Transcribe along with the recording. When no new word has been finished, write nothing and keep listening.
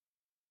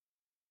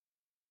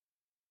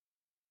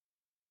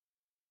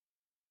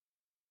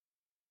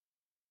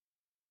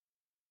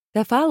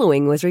The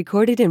following was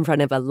recorded in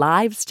front of a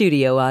live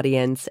studio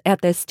audience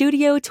at the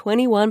Studio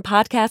 21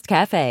 Podcast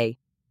Cafe.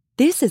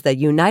 This is the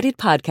United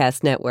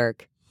Podcast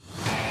Network.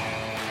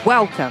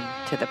 Welcome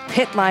to the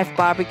Pit Life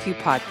Barbecue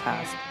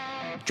Podcast.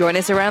 Join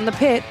us around the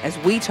pit as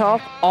we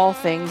talk all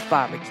things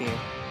barbecue.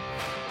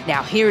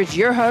 Now here is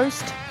your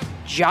host,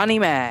 Johnny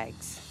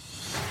Maggs.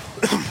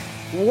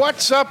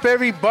 What's up,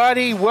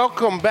 everybody?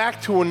 Welcome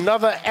back to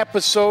another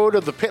episode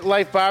of the Pit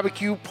Life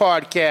Barbecue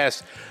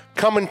Podcast.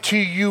 Coming to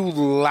you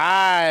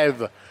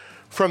live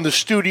from the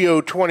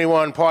Studio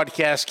 21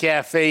 Podcast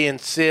Cafe in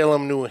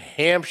Salem, New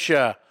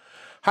Hampshire.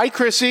 Hi,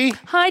 Chrissy.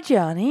 Hi,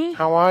 Johnny.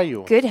 How are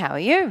you? Good, how are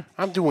you?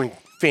 I'm doing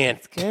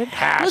fantastic. Good.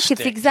 Look,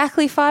 it's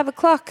exactly 5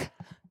 o'clock.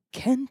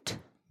 Kent.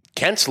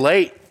 Kent's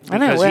late I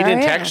know, because where he didn't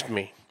are you? text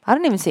me. I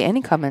don't even see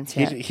any comments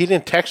yet. He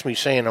didn't text me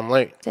saying I'm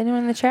late. Is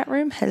anyone in the chat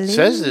room? Hello? It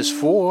says there's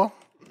 4.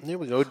 There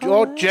we go.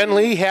 Hello. Oh, Jen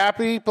Lee,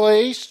 happy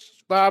place.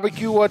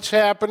 Barbecue, what's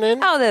happening?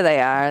 Oh, there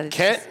they are.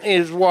 Kent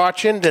is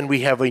watching. Then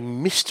we have a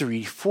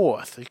mystery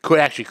fourth. It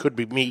could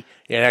be me.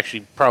 It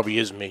actually probably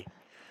is me.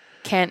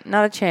 Kent,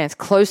 not a chance.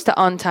 Close to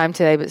on time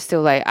today, but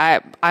still late.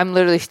 I'm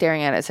literally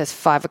staring at it. It says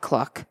 5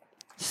 o'clock.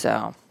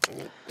 So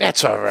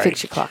That's all right.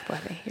 fix your clock,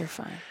 buddy. You're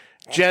fine.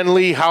 Jen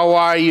Lee, how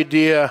are you,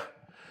 dear?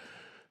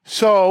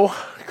 So,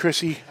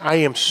 Chrissy, I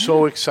am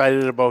so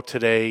excited about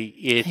today.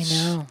 I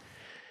know.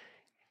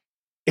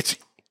 It's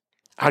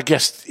our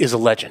guest is a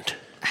legend.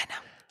 I know.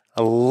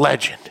 A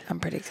legend.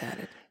 I'm pretty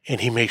excited. And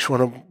he makes one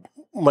of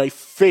my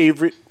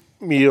favorite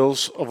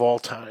meals of all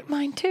time.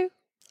 Mine too.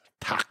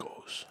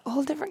 Tacos.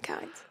 All different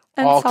kinds.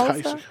 And All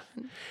salsa. kinds.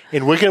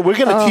 And we're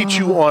gonna teach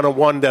you on a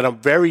one that I'm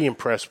very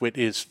impressed with.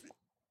 Is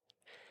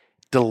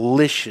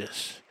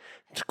delicious.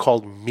 It's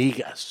called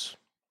migas.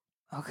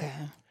 Okay.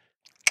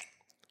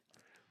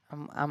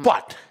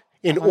 But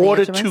in I'm gonna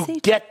order get to my to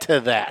seat. get to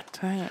that,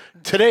 Right.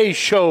 today's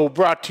show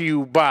brought to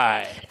you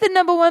by The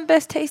number one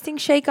best tasting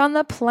shake on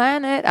the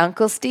planet,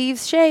 Uncle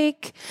Steve's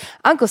Shake.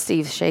 Uncle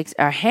Steve's Shakes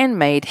are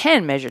handmade,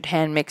 hand-measured,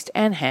 hand-mixed,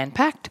 and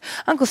hand-packed.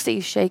 Uncle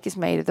Steve's Shake is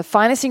made of the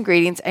finest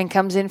ingredients and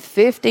comes in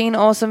 15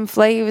 awesome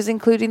flavors,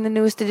 including the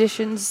newest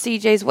additions,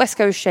 CJ's West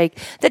Coast Shake,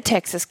 the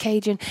Texas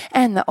Cajun,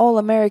 and the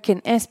All-American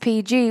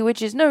SPG,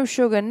 which is no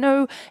sugar,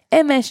 no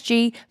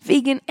MSG,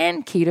 vegan,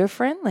 and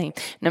keto-friendly.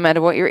 No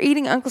matter what you're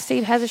eating, Uncle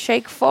Steve has a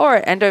shake for it.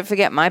 And don't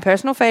forget my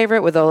personal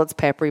favorite with all its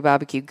peppery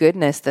barbecue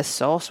goodness, the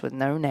sauce with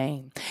no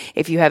name.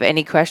 If you have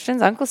any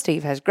questions, Uncle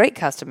Steve has great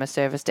customer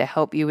service to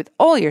help you with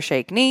all your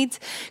shake needs.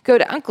 Go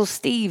to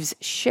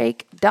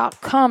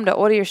UncleStevesShake.com to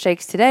order your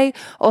shakes today.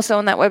 Also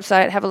on that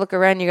website, have a look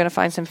around. You're going to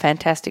find some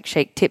fantastic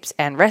shake tips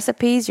and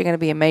recipes. You're going to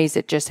be amazed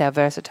at just how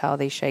versatile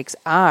these shakes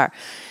are.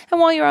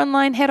 And while you're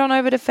online, head on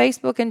over to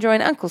Facebook and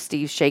join Uncle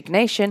Steve's Shake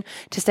Nation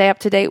to stay up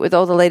to date with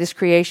all the latest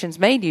creations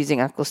made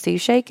using Uncle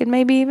Steve's Shake and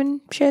maybe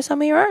even share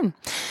some of your own.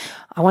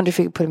 I wonder if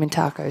you could put them in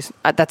tacos.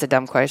 That's a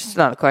dumb question. It's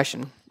not a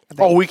question.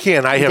 Oh, we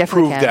can. I have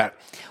definitely proved can. that.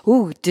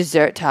 Ooh,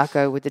 dessert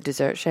taco with the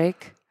dessert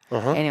shake.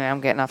 Anyway,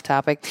 I'm getting off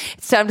topic.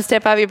 It's time to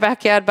step up your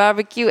backyard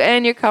barbecue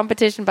and your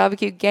competition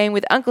barbecue game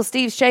with Uncle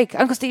Steve's Shake.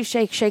 Uncle Steve's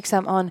Shake shakes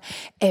them on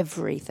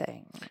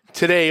everything.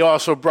 Today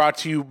also brought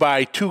to you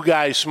by Two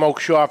Guys Smoke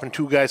Shop and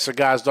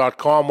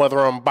TwoGuysCigars.com. Whether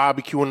I'm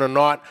barbecuing or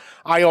not,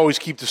 I always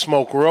keep the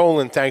smoke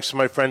rolling thanks to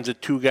my friends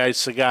at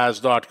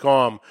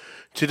TwoGuysCigars.com.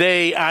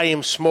 Today I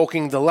am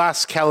smoking the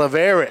Las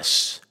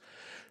Calaveras.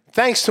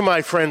 Thanks to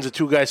my friends at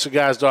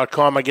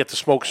TwoGuysCigars.com, I get to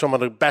smoke some of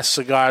the best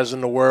cigars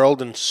in the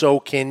world, and so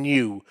can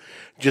you.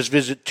 Just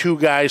visit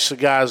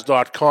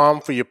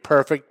TwoGuysCigars.com for your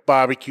perfect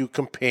barbecue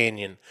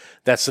companion.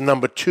 That's the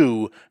number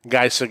 2,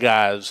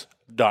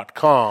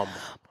 GuysCigars.com.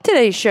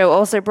 Today's show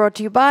also brought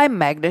to you by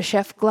Magna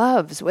Chef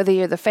Gloves. Whether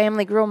you're the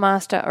family grill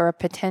master or a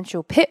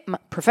potential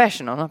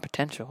professional, not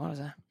potential, what was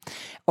that?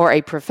 Or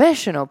a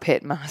professional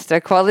pit master,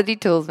 quality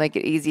tools make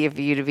it easier for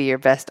you to be your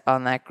best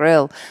on that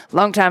grill.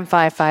 Longtime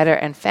firefighter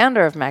and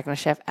founder of Magna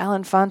Chef,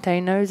 Alan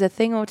Fonte, knows a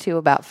thing or two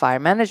about fire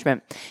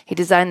management. He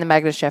designed the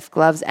Magna Chef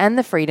gloves and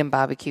the Freedom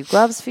Barbecue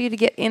gloves for you to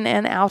get in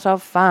and out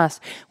of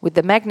fast. With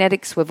the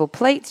magnetic swivel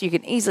plates, you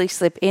can easily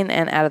slip in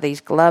and out of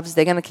these gloves.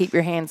 They're going to keep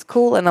your hands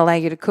cool and allow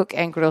you to cook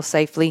and grill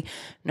safely.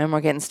 No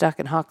more getting stuck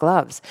in hot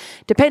gloves.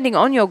 Depending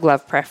on your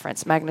glove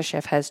preference, Magna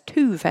Chef has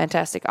 2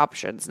 fantastic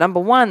options.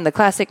 Number 1, the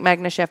classic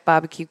Magna Chef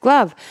barbecue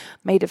glove,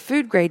 made of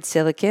food-grade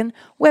silicone,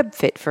 web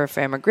fit for a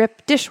firmer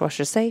grip,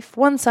 dishwasher safe,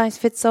 one size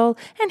fits all,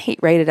 and heat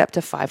rated up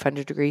to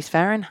 500 degrees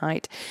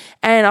Fahrenheit.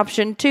 And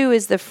option 2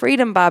 is the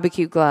Freedom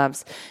Barbecue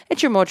gloves.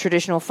 It's your more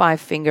traditional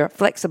 5-finger,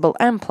 flexible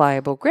and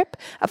pliable grip,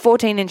 a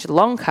 14-inch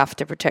long cuff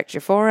to protect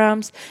your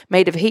forearms,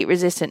 made of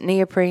heat-resistant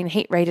neoprene,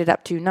 heat rated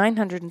up to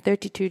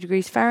 932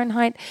 degrees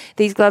Fahrenheit.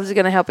 These gloves are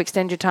going to help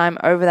extend your time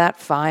over that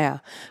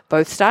fire.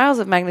 Both styles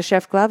of Magna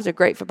Chef gloves are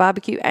great for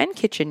barbecue and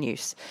kitchen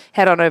use.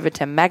 Head on over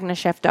to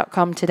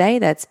magnachef.com today.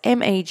 That's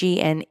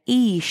MAGNE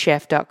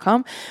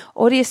chef.com.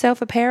 Order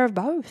yourself a pair of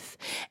both.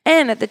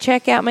 And at the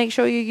checkout, make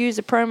sure you use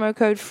the promo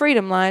code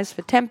FreedomLives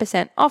for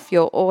 10% off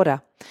your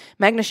order.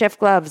 Magna Chef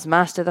gloves,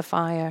 master the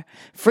fire.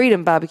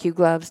 Freedom barbecue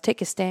gloves,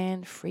 take a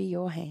stand, free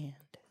your hand.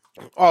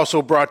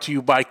 Also brought to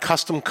you by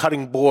Custom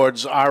Cutting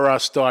Boards,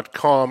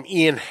 RUS.com.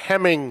 Ian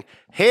Hemming,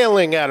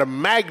 hailing out of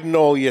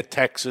Magnolia,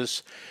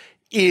 Texas,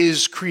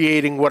 is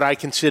creating what I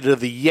consider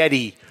the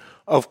Yeti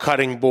of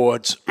cutting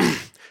boards.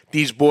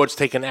 These boards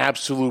take an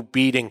absolute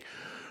beating,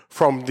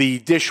 from the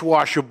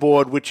dishwasher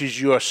board, which is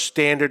your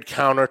standard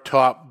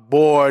countertop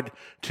board,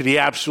 to the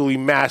absolutely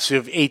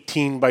massive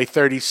 18 by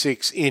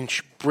 36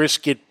 inch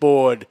brisket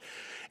board.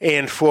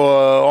 And for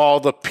all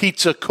the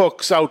pizza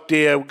cooks out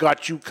there, we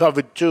got you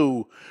covered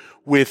too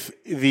with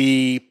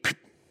the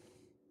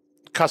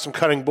Custom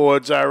Cutting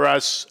Boards R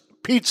Us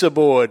pizza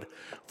board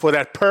for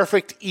that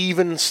perfect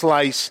even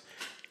slice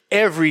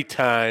every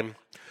time.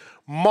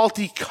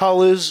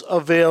 Multicolors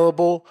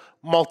available,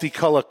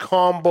 multicolor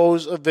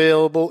combos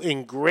available,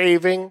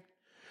 engraving,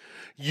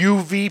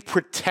 UV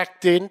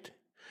protectant,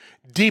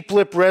 deep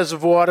lip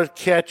reservoir to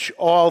catch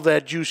all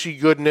that juicy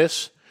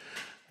goodness,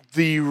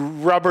 the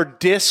rubber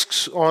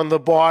discs on the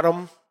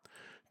bottom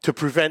to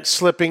prevent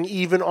slipping.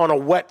 Even on a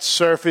wet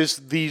surface,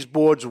 these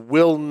boards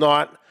will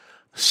not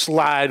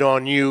slide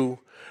on you.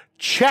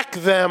 Check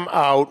them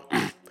out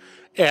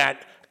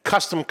at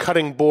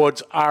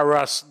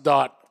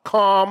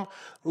CustomCuttingBoardsRUs.com.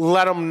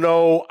 Let them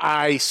know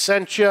I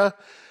sent you.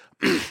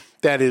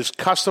 That is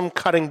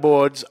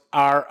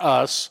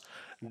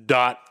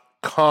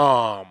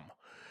CustomCuttingBoardsRUs.com.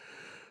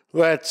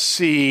 Let's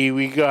see.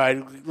 We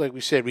got, like we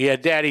said, we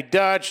had Daddy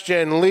Dutch,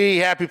 Jen Lee,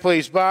 Happy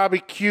Place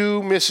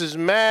Barbecue, Mrs.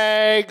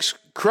 Mags,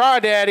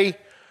 Crawdaddy.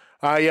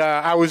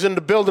 I was in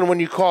the building when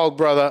you called,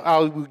 brother.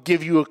 I'll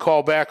give you a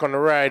call back on the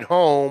ride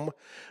home.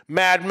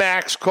 Mad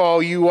Max,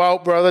 call you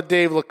out, brother.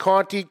 Dave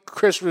LeConte,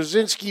 Chris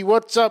Rosinski,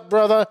 what's up,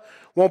 brother?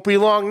 Won't be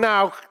long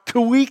now.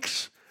 2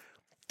 weeks?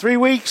 3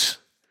 weeks?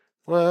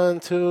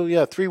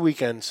 3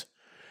 weekends.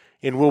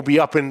 And we'll be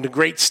up in the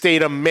great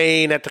state of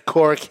Maine at the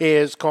Cork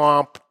Hares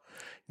Comp.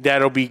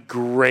 That'll be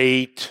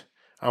great.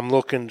 I'm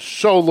looking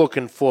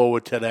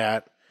forward to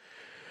that.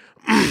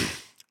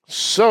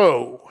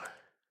 So,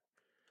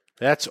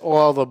 that's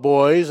all the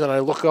boys. And I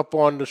look up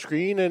on the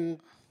screen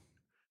and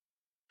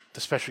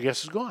the special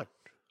guest is gone.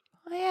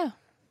 Oh, yeah.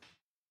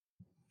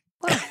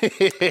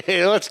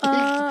 Let's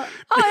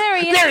there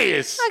he is. There he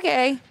is.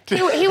 Okay.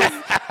 He was.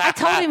 I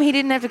told him he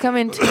didn't have to come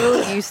in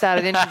until you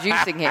started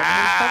introducing him. He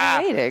was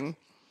probably waiting.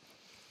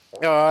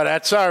 Oh,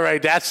 that's all right.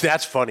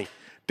 That's funny.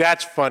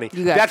 That's funny.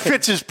 That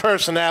fits his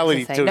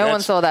personality, too. No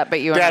one saw that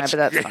but you and I, but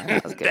that's fine.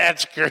 That was good.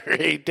 That's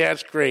great.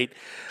 That's great.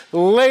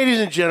 Ladies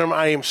and gentlemen,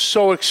 I am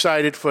so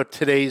excited for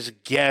today's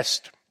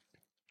guest.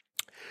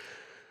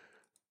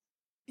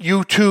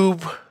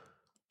 YouTube,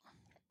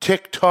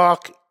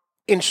 TikTok,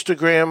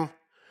 Instagram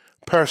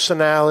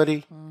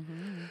personality,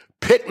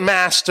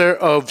 pitmaster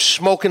of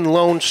Smokin'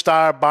 Lone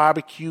Star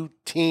Barbecue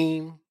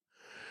Team,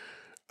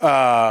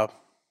 true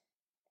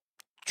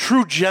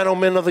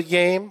gentleman of the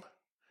game,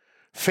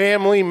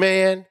 family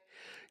man.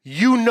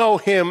 You know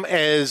him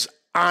as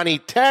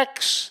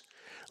ARNITEX.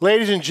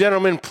 Ladies and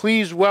gentlemen,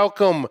 please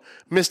welcome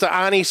Mr.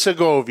 Arnie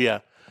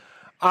Segovia.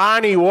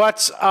 Arnie,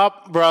 what's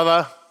up,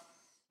 brother?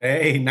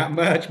 Hey, not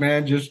much,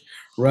 man. Just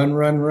run.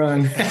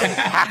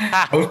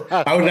 I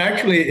was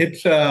actually,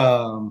 it's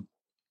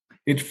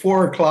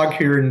 4:00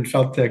 here in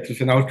South Texas,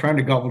 and I was trying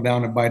to gobble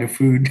down a bite of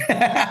food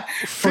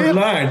for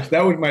lunch.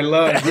 That was my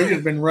lunch. We've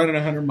just been running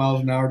 100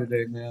 miles an hour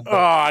today, man.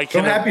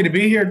 So happy to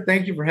be here.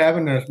 Thank you for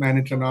having us, man.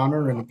 It's an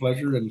honor and a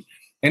pleasure. And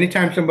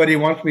anytime somebody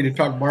wants me to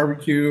talk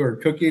barbecue or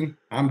cooking,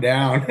 I'm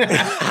down.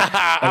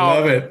 I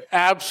love it.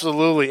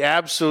 Absolutely.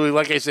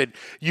 Like I said,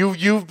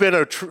 you've been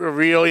a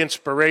real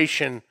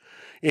inspiration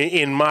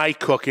in my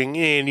cooking,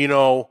 and you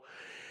know,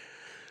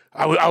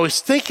 I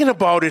was thinking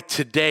about it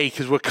today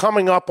because we're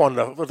coming up on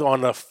the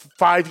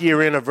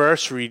 5-year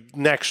anniversary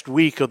next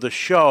week of the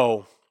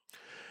show.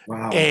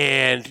 Wow.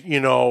 And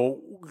you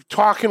know,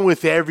 talking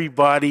with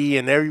everybody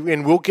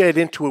and we'll get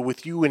into it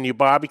with you in your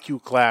barbecue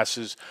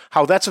classes,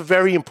 how that's a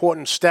very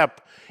important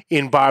step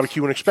in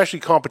barbecue, and especially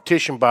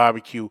competition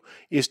barbecue,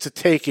 is to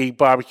take a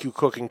barbecue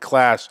cooking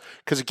class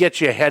because it gets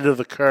you ahead of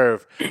the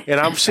curve. And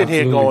I'm sitting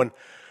here going,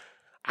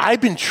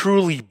 I've been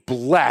truly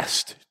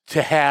blessed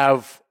to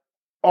have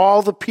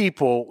all the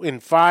people in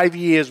 5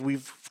 years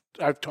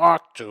I've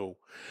talked to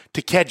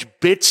catch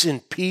bits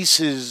and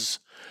pieces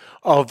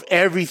of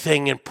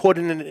everything and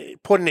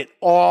putting it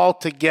all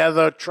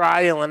together,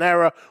 trial and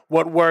error,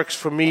 what works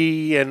for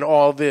me and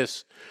all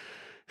this.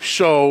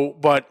 So,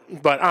 but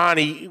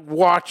Ani,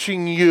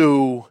 watching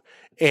you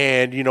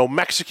and, you know,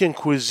 Mexican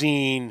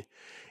cuisine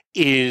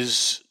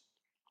it's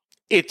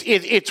 1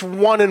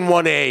 and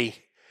 1A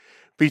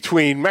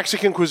between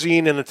Mexican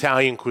cuisine and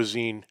Italian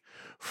cuisine.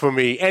 For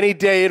me, any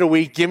day of the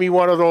week, give me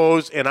one of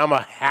those, and I'm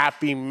a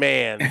happy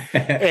man.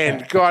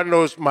 And God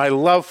knows my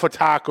love for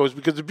tacos,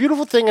 because the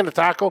beautiful thing in a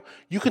taco,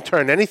 you can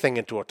turn anything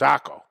into a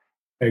taco.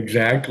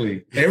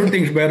 Exactly.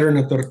 Everything's better in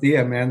a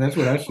tortilla, man. That's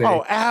what I say.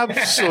 Oh,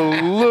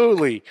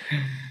 absolutely.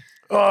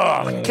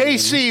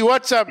 KC,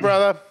 what's up,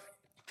 brother?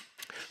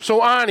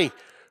 So, Ani,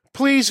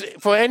 please,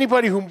 for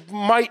anybody who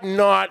might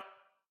not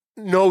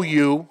know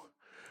you,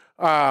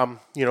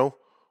 you know,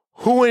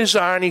 Who is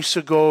Arnie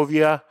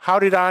Segovia? How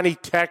did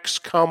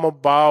ARNITEX come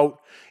about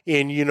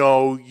in,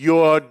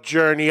 your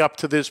journey up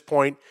to this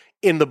point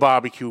in the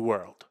barbecue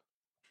world?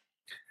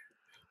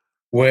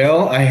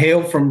 Well, I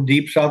hail from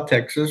deep South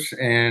Texas,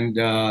 and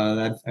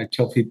I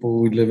tell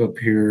people we live up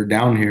here,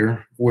 down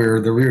here, where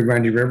the Rio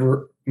Grande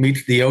River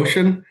meets the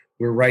ocean.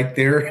 We're right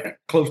there,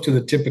 close to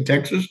the tip of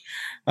Texas.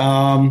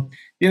 And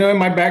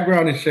my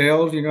background is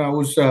sales. I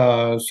was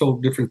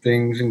sold different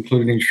things,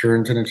 including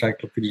insurance and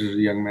encyclopedias as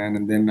a young man,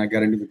 and then I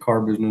got into the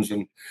car business,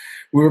 and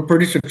we were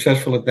pretty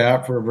successful at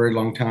that for a very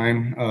long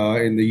time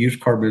in the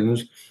used car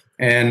business,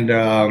 and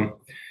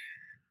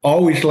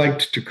always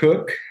liked to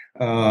cook.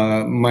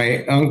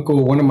 My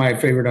uncle, one of my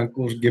favorite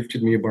uncles,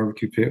 gifted me a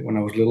barbecue pit when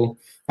I was little.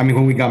 I mean,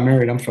 when we got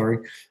married, I'm sorry.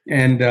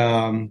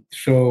 And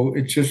so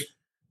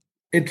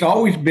it's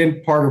always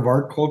been part of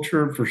our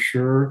culture for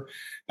sure.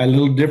 A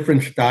little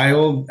different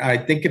style. I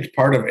think it's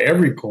part of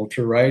every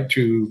culture, right?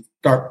 To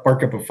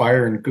spark up a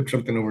fire and cook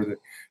something over the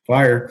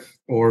fire,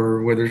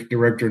 or whether it's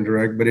direct or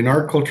indirect. But in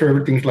our culture,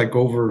 everything's like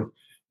over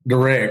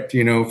direct,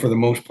 for the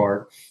most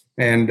part.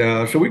 And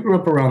so we grew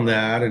up around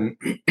that. And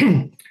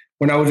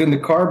when I was in the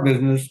car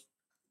business,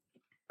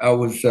 I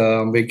was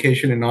on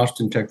vacation in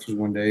Austin, Texas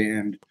one day,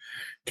 and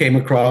came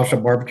across a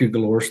Barbecue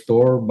Galore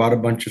store, bought a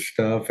bunch of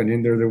stuff, and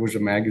in there was a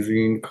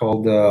magazine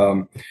called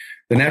the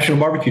National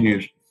Barbecue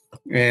News.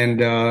 And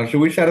so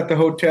we sat at the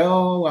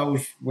hotel.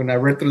 When I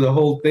read through the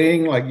whole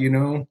thing,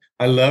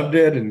 I loved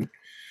it. And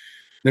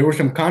there were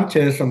some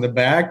contests on the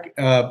back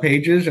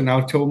pages, and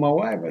I told my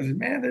wife, I said,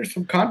 man, there's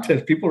some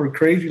contests. People are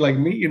crazy like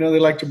me. They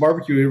like to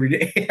barbecue every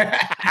day.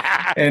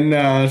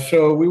 And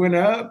so we went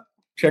up,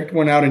 checked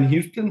one out in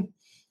Houston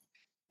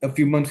a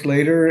few months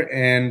later,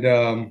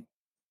 and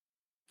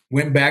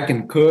went back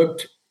and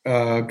cooked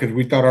because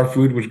we thought our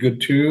food was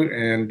good too,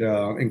 and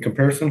in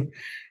comparison.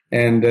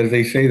 And as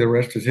they say, the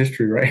rest is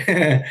history,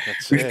 right?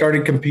 We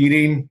started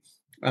competing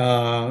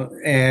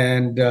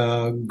and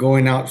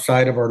going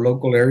outside of our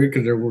local area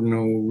because there were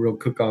no real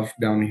cook-offs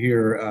down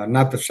here,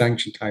 not the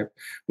sanctioned type.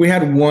 We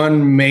had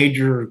one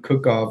major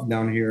cook-off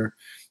down here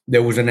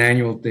that was an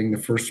annual thing, the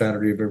first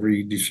Saturday of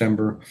every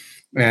December.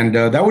 And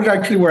that was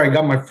actually where I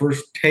got my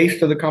first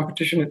taste of the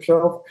competition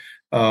itself.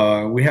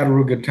 We had a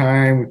real good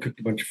time. We cooked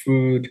a bunch of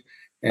food,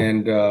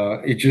 and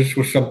it just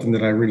was something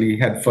that I really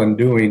had fun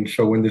doing.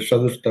 So when this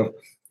other stuff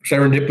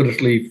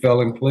serendipitously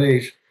fell in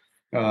place,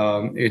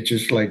 it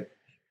just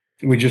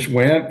we just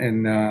went,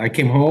 and I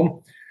came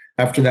home.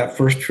 After that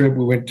first trip,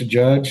 we went to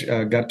judge,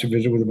 got to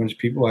visit with a bunch of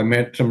people. I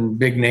met some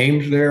big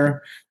names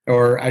there,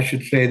 or I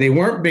should say they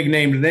weren't big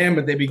names then,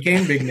 but they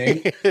became big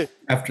names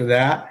after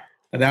that.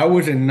 That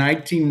was in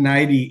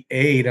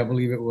 1998, I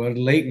believe it was,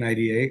 late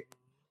 98.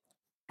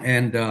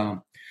 And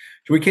so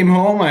we came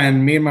home,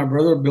 and me and my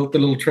brother built a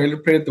little trailer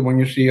pit, the one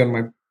you see on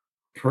my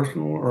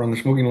personal or on the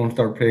Smoking Lone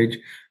Star page,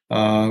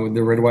 with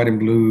the red, white, and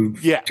blue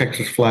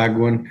Texas flag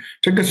one.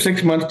 Took us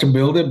 6 months to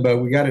build it, but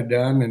we got it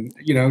done. And,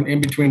 in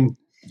between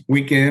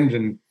weekends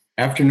and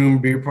afternoon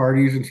beer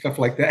parties and stuff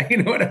like that,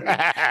 what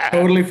I mean?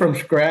 Totally from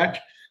scratch.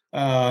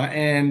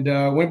 And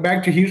went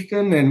back to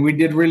Houston, and we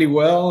did really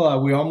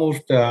well. We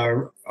almost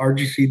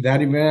RGC'd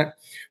that event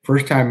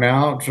first time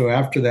out. So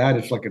after that,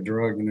 it's like a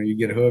drug. You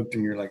get hooked,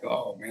 and you're like,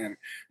 oh man,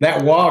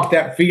 that walk,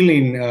 that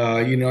feeling,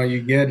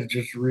 you get, it's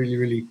just really,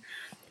 really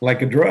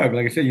like a drug.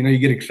 Like I said, you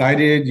get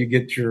excited, you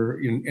get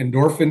your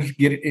endorphins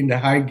get into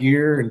high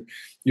gear, and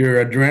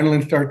your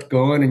adrenaline starts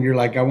going, and you're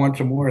like, I want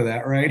some more of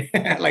that, right?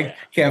 Like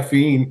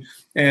caffeine.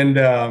 And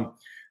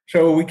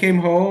so we came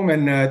home,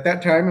 and at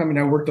that time,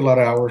 I worked a lot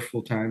of hours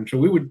full time. So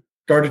we would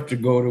started to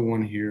go to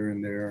one here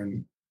and there.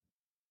 And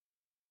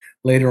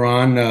later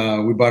on,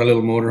 we bought a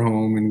little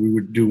motorhome, and we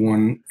would do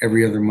one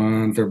every other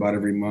month or about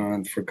every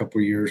month for a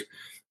couple of years.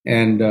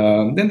 And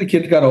then the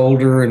kids got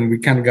older, and we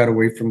kind of got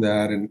away from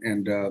that,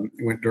 and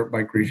went dirt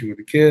bike racing with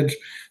the kids.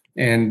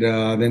 And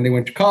then they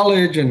went to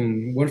college.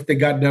 And once they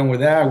got done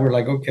with that, we're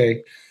like,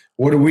 okay,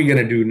 what are we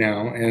going to do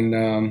now?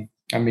 And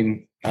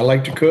I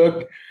like to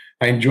cook.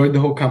 I enjoyed the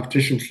whole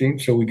competition scene,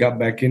 so we got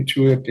back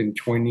into it in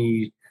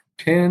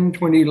 2010,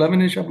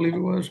 2011-ish, I believe it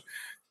was,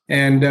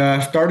 and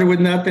started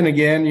with nothing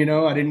again.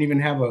 I didn't even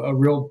have a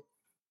real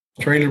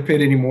trailer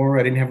pit anymore.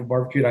 I didn't have a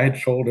barbecue. I had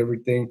sold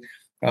everything.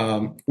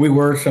 We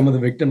were some of the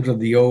victims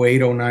of the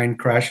 08, 09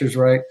 crashes,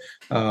 right,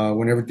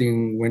 when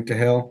everything went to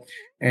hell.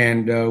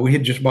 And we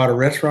had just bought a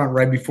restaurant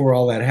right before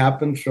all that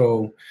happened,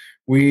 so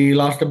we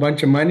lost a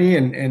bunch of money,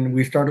 and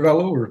we started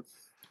all over.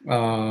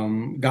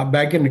 Got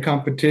back into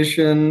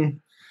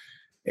competition.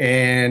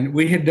 And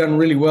we had done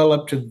really well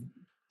up to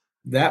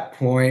that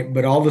point,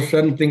 but all of a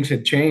sudden things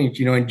had changed,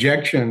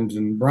 injections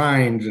and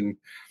brines and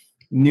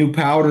new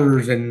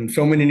powders, and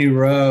so many new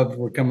rubs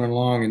were coming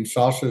along, and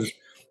sauces.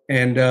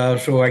 And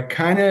so I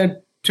kind of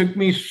took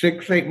me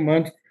 6-8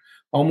 months,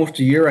 almost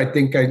a year, I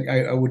think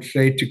I would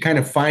say, to kind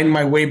of find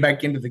my way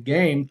back into the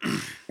game.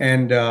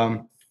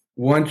 And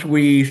once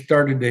we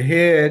started to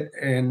hit,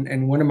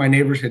 and one of my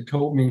neighbors had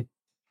told me,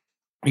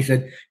 he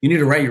said, you need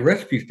to write your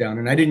recipes down.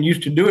 And I didn't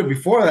used to do it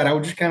before that. I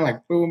would just kind of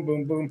like boom,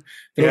 boom, boom,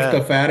 throw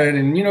stuff at it.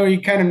 And,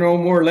 you kind of know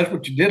more or less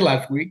what you did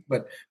last week,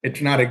 but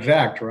it's not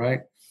exact,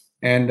 right?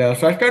 And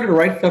so I started to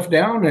write stuff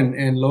down,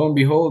 and lo and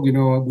behold,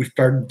 we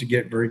started to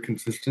get very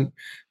consistent,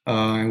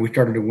 and we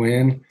started to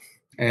win.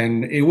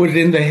 And it was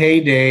in the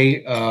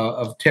heyday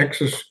of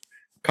Texas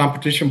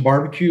competition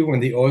barbecue when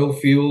the oil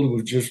field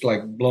was just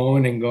like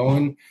blowing and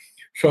going.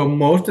 So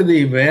most of the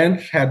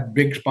events had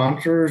big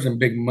sponsors and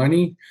big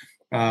money,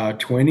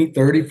 $20,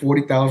 $30,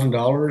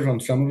 $40,000 on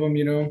some of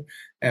them,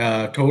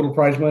 total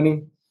prize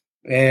money.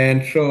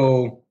 And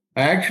so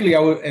I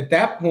was at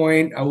that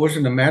point, I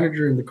wasn't a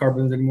manager in the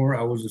Carbons anymore.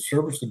 I was a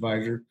service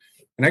advisor,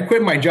 and I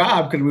quit my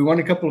job because we won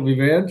a couple of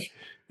events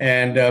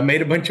and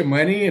made a bunch of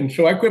money. And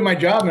so I quit my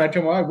job, and I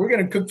told my wife, we're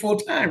going to cook full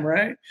time,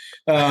 right?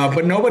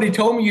 But nobody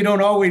told me you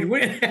don't always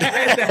win.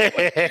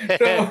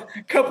 So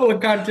a couple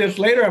of contests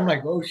later, I'm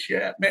like, oh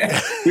shit, man,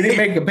 we didn't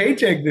make a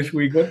paycheck this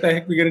week. What the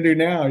heck are we going to do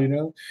now,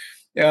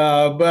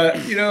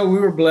 but we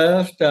were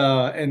blessed,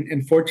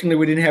 and fortunately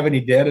we didn't have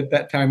any debt at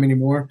that time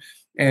anymore.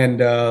 And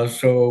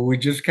so we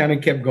just kind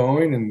of kept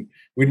going, and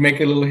we'd make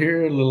a little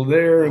here, a little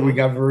there. We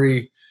got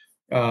very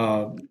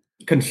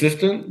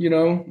consistent,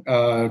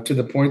 to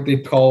the point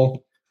they'd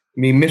call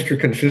me Mr.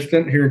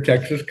 Consistent here in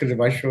Texas, because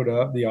if I showed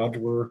up, the odds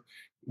were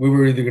we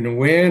were either going to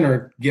win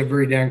or get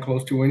very damn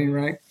close to winning,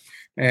 right?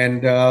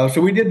 And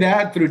so we did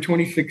that through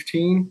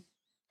 2016,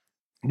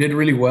 did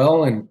really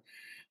well, and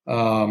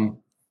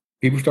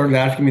people started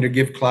asking me to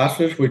give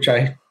classes, which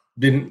I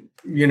didn't,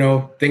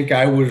 think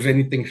I was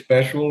anything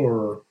special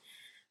or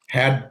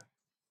had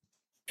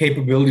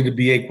capability to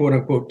be a quote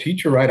unquote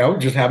teacher, right? I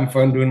was just having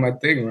fun doing my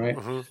thing, right?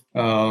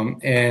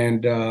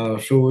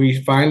 So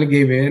we finally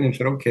gave in and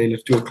said, okay,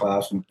 let's do a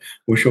class, and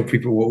we'll show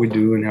people what we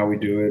do and how we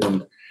do it.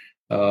 And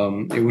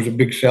it was a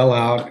big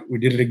sellout. We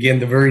did it again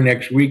the very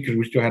next week because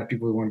we still had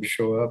people who wanted to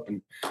show up,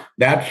 and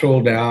that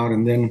sold out.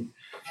 And then,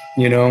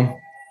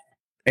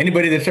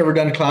 anybody that's ever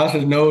done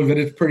classes knows that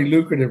it's pretty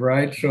lucrative,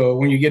 right? So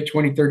when you get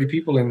 20, 30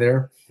 people in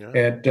there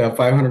at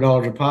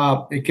 $500 a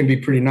pop, it can be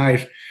pretty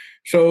nice.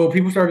 So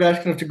people started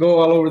asking us to go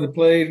all over the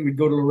place. We'd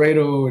go to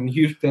Laredo and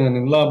Houston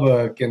and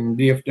Lubbock and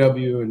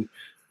DFW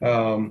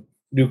and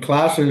do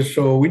classes.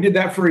 So we did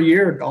that for a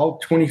year, all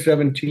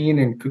 2017,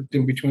 and cooked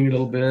in between a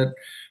little bit.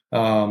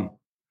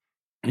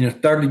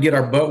 Started to get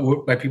our butt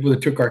whooped by people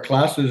that took our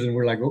classes, and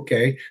we're like,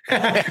 okay,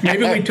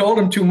 maybe we told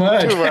them too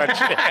much.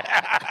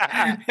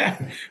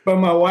 But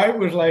my wife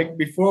was like,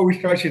 before we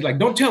started, she's like,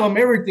 don't tell them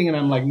everything. And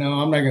I'm like, no,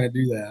 I'm not going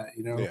to do that.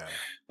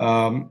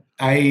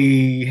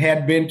 I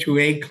had been to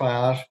a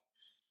class,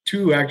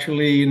 two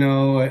actually,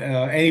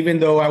 and even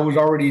though I was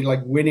already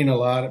like winning a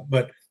lot,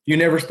 but you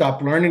never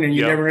stop learning, and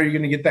you never are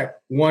going to get that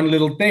one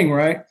little thing,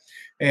 right?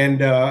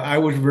 And I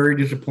was very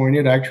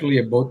disappointed actually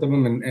at both of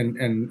them,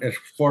 and as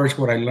far as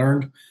what I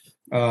learned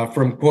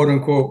from quote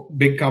unquote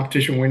big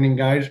competition winning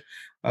guys.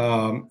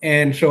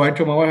 And so I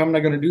told my wife, I'm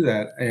not going to do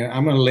that.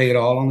 I'm going to lay it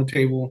all on the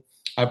table.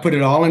 I put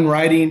it all in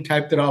writing,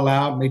 typed it all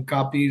out, made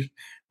copies,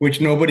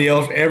 which nobody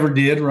else ever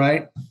did,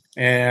 right?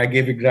 And I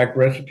gave exact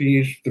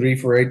recipes, 3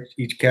 for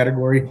each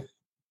category.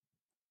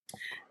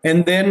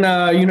 And then,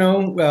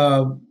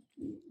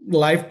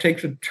 life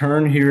takes a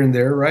turn here and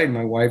there, right?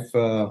 My wife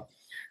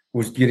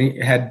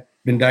had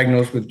been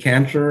diagnosed with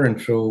cancer,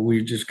 and so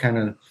we just kind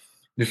of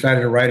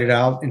decided to write it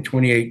out in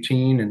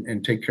 2018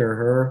 and take care of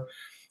her.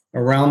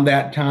 Around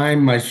that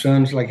time, my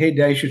son's like, hey,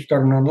 Dad, you should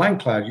start an online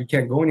class. You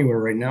can't go anywhere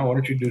right now. Why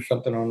don't you do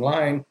something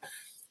online?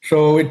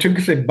 So it took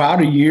us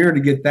about a year to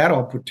get that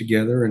all put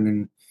together.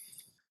 And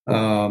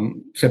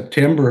then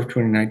September of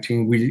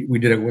 2019, we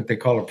did what they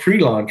call a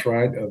pre-launch,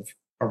 right, of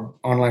our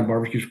online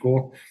barbecue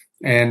school.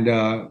 And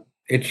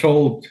we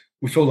sold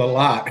a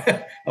lot,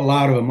 a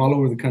lot of them all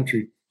over the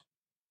country.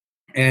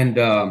 And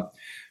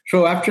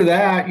so after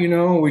that,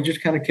 we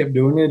just kind of kept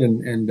doing it,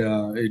 and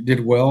it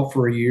did well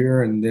for a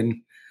year. And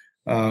then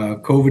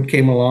COVID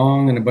came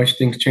along, and a bunch of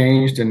things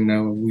changed,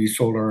 and we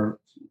sold our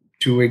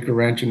 2-acre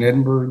ranch in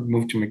Edinburgh,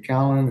 moved to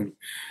McAllen,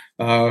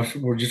 and so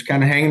we're just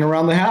kind of hanging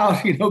around the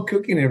house,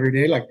 cooking every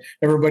day like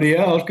everybody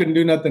else. Couldn't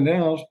do nothing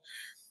else.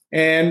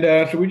 And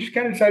so we just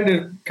kind of decided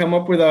to come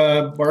up with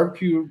a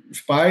barbecue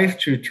spice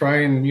to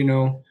try and,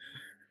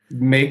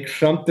 make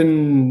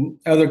something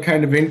other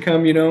kind of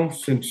income,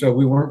 since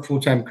we weren't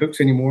full-time cooks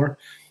anymore.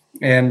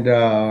 And,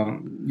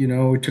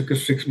 it took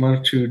us 6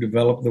 months to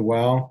develop the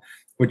WOW,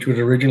 which was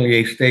originally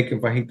a steak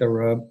and fajita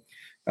rub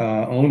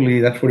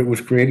only. That's what it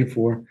was created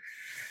for.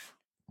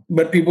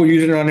 But people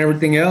use it on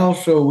everything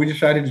else, so we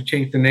decided to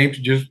change the name to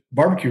just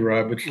barbecue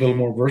rub. It's a little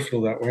more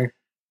versatile that way.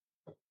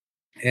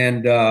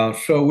 And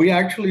so we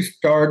actually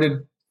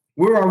started.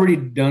 We were already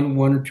done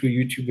 1 or 2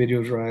 YouTube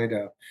videos, right?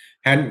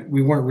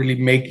 We weren't really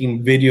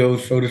making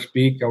videos, so to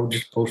speak. I would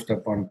just post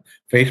up on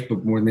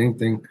Facebook more than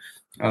anything.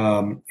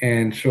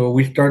 And so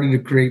we started to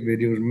create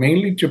videos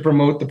mainly to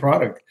promote the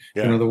product,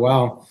 the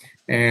WOW.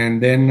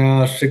 And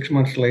then 6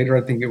 months later,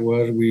 I think it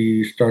was,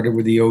 we started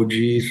with the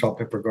OG salt,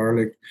 pepper,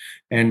 garlic.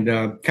 And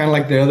kind of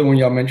like the other one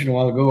y'all mentioned a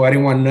while ago, I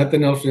didn't want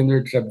nothing else in there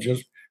except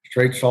just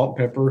straight salt,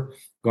 pepper.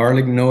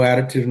 garlic, no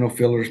additives, no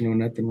fillers, no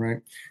nothing, right?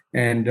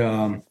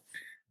 And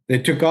they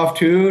took off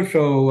too.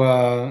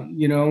 So,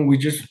 we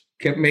just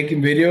kept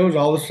making videos.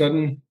 All of a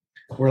sudden,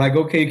 we're like,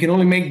 okay, you can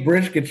only make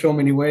brisket so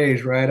many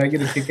ways, right? I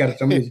get a kick out of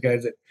some of these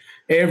guys that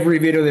every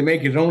video they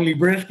make is only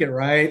brisket,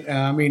 right?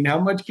 I mean, how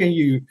much can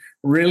you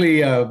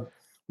really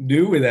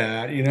do with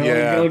that? You can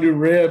only do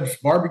ribs,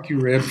 barbecue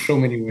ribs, so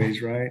many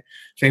ways, right?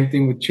 Same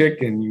thing with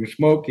chicken. You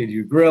smoke it,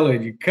 you grill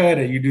it, you cut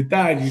it, you do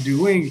thighs, you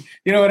do wings.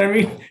 You know what I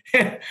mean?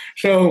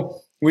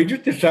 So we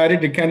just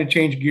decided to kind of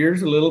change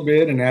gears a little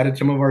bit and added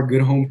some of our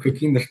good home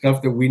cooking, the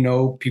stuff that we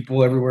know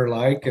people everywhere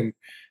like. And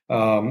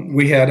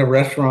we had a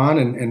restaurant,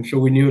 and so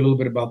we knew a little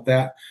bit about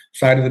that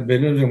side of the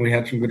business, and we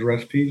had some good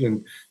recipes,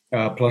 and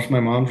plus my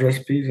mom's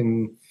recipes.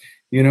 And,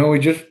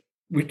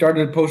 we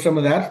started to post some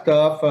of that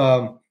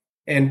stuff,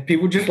 and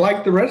people just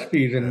liked the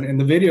recipes and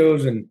the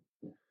videos. And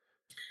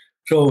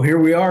so here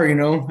we are,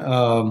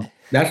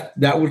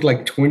 that was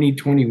like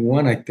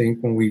 2021, I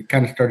think, when we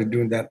kind of started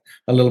doing that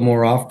a little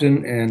more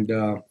often. And,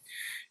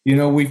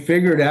 we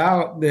figured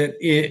out that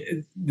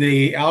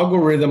the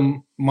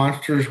algorithm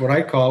monster is what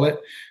I call it,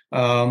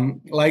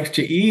 likes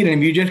to eat.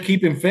 And if you just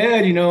keep him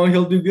fed,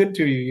 he'll do good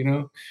to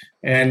you,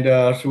 And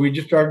so we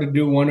just started to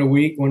do one a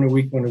week,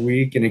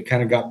 and it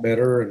kind of got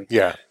better. And,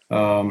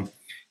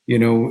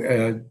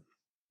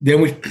 then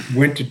we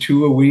went to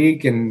 2 a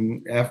week,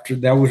 and after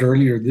that was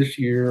earlier this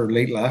year or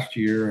late last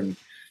year. And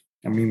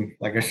I mean,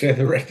 like I said,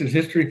 the rest is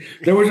history.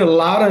 There was a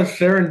lot of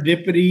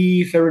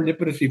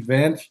serendipitous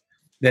events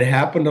that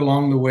happened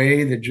along the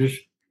way that just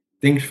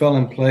things fell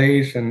in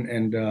place.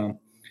 And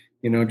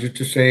just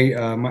to say,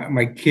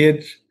 my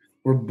kids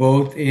were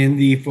both in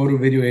the photo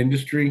video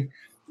industry.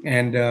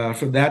 And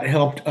so that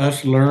helped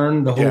us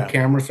learn the whole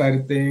camera side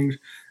of things.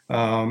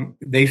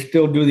 They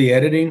still do the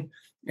editing,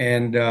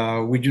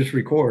 and we just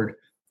record.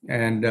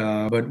 And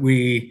but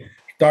we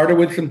started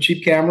with some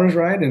cheap cameras,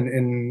 right?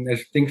 And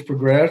as things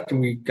progressed,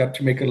 and we got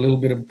to make a little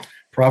bit of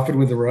profit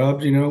with the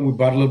rubs, we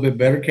bought a little bit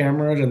better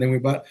cameras, and then we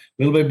bought a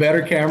little bit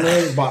better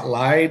cameras, bought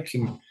lights,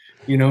 and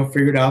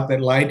figured out that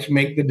lights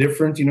make the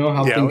difference.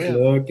 How things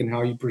look and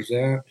how you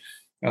present.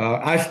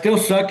 I still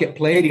suck at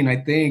plating, I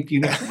think,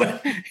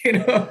 but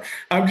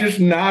I'm just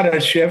not a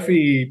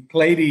chefy,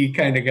 platey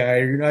kind of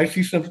guy. I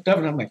see some stuff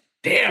and I'm like,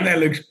 damn, that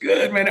looks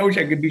good, man. I wish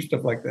I could do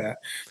stuff like that,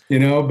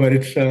 but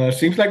it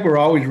seems like we're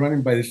always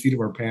running by the seat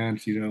of our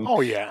pants, Oh,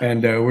 yeah.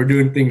 And we're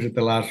doing things at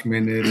the last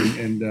minute.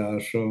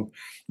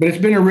 But it's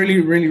been a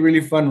really, really,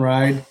 really fun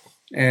ride.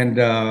 And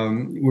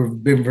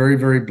we've been very,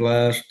 very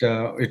blessed.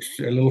 It's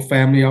a little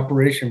family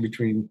operation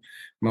between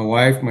my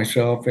wife,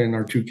 myself, and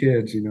our 2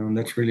 kids, and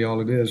that's really all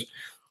it is.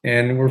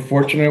 And we're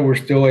fortunate we're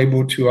still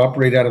able to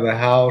operate out of the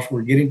house.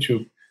 We're getting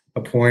to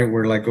a point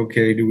where, like,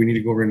 okay, do we need to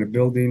go rent a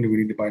building? Do we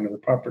need to buy another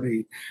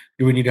property?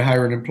 Do we need to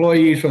hire an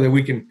employee so that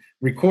we can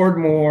record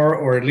more,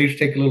 or at least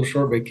take a little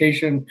short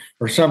vacation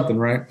or something,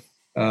 right?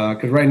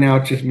 Because right now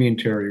it's just me and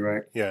Terry,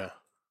 right? Yeah.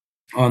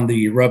 On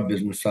the rub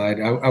business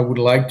side, I would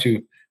like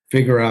to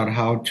figure out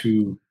how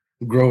to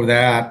grow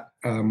that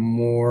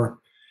more,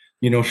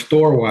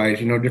 store-wise,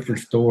 different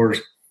stores.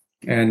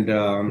 And,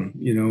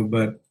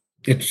 but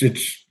it's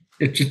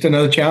just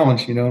another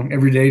challenge,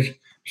 every day's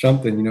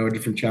something, a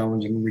different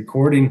challenge. And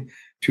recording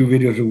 2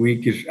 videos a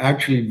week is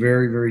actually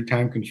very, very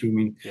time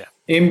consuming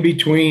in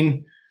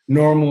between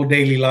normal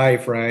daily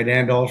life, right?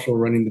 And also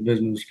running the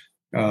business,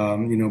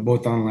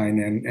 both online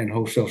and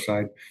wholesale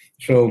side.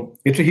 So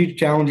it's a huge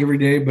challenge every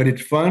day, but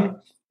it's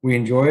fun. We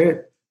enjoy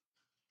it.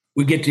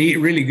 We get to eat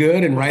really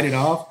good and write it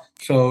off.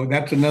 So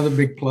that's another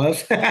big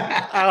plus. Oh,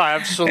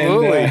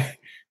 absolutely.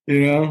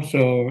 And,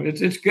 so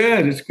it's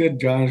good. It's good,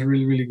 John. It's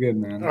really, really good,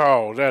 man.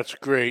 Oh, that's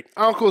great.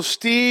 Uncle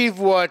Steve,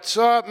 what's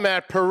up?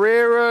 Matt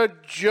Pereira,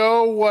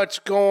 Joe, what's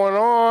going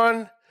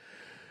on?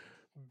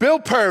 Bill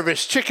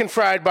Purvis, Chicken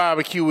Fried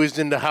Barbecue is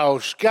in the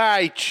house.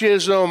 Guy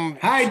Chisholm.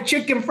 Hi,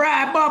 Chicken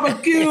Fried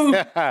Barbecue.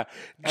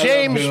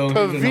 James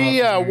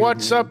Pavia, awesome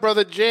what's up,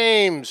 brother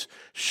James?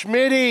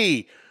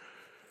 Schmitty.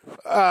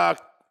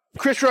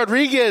 Chris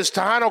Rodriguez,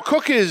 Tejano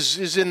Cookers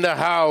is in the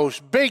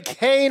house. Big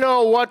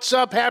Hano, what's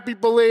up? Happy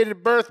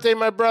belated birthday,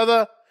 my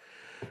brother.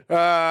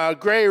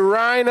 Gray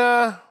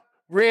Reiner,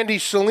 Randy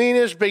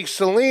Salinas, Big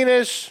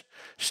Salinas,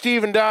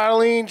 Stephen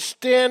Darlene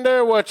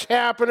Stander, what's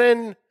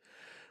happening?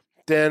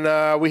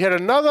 Then we had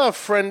another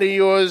friend of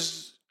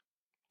yours,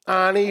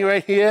 Ani,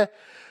 right here.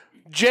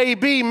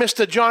 JB,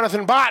 Mr.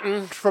 Jonathan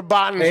Barton for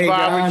Barton's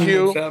Barbecue.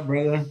 John, what's up,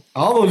 brother?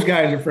 All those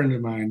guys are friends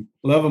of mine.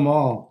 Love them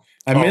all.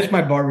 I miss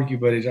my barbecue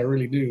buddies. I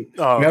really do.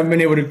 We haven't been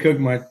able to cook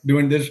much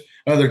doing this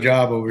other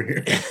job over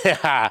here.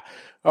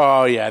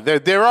 Oh, yeah.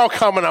 They're all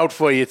coming out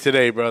for you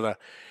today, brother.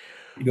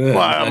 Good.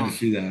 Glad to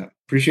see that.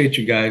 Appreciate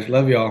you guys.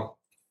 Love y'all.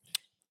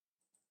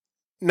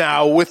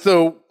 Now, with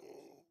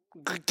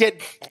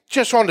get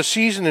just on the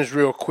seasonings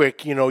real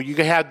quick, you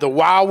had the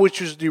WOW,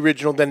 which was the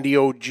original, then the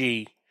OG.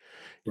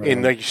 Right.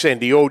 And like you're saying,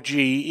 the OG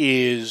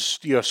is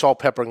salt,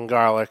 pepper, and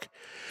garlic.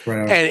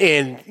 Right.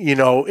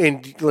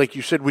 And like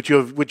you said, with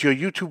your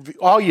YouTube,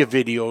 all your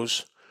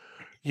videos,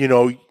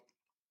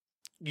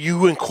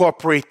 you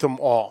incorporate them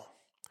all.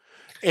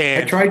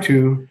 And I try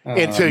to.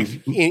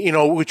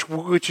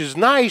 Which is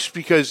nice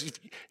because if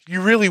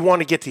you really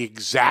want to get the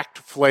exact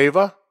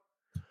flavor,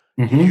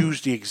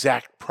 use the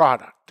exact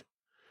product.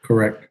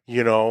 Correct.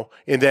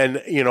 And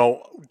then,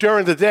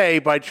 during the day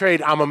by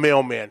trade, I'm a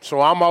mailman.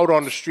 So I'm out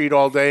on the street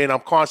all day and I'm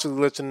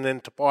constantly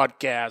listening to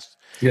podcasts.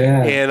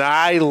 Yeah. And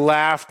I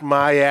laughed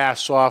my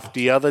ass off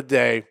the other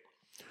day.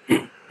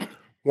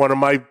 One of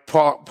my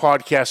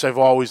podcasts I've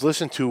always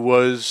listened to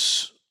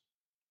was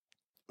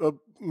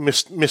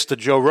Mr.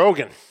 Joe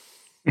Rogan.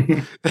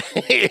 And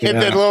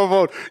then lo and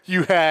behold,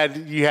 you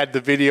had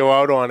the video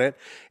out on it,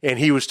 and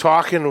he was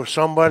talking with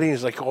somebody.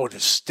 He's like, "Oh,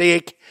 this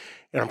steak,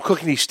 and I'm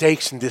cooking these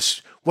steaks, and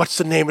this. What's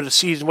the name of the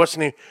season? What's the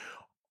name?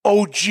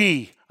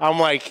 OG." I'm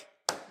like,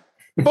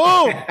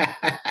 "Boom!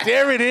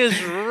 There it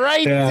is,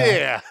 right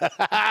there."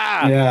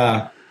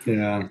 Yeah.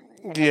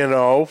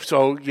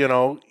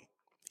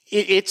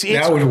 It's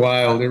that was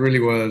wild. It really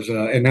was,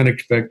 and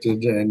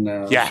unexpected, and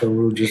so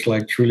we were just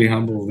like truly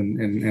humbled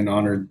and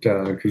honored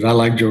because I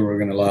like Joe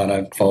Rogan a lot.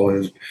 I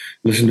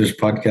listen to his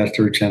podcast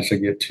every chance I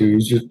get to.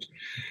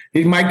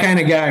 He's my kind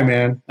of guy,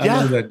 man. I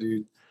love that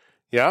dude.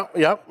 Yeah,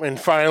 and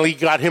finally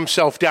got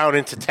himself down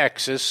into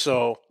Texas.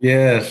 So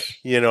yes,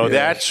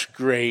 that's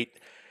great.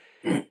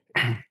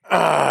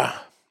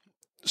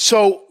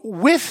 So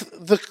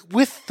with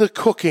the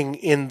cooking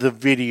in the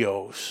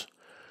videos,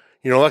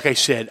 like I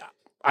said,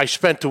 I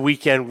spent the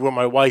weekend with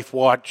my wife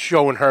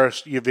showing her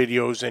your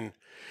videos and,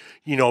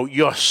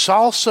 your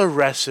salsa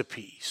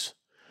recipes.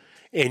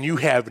 And you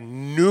have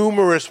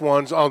numerous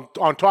ones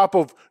on top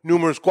of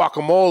numerous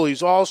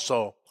guacamoles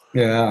also.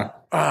 Yeah.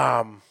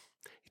 And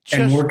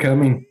more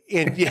coming.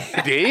 And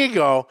there you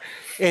go.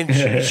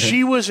 And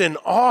she was in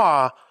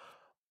awe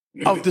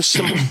of the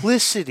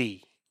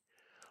simplicity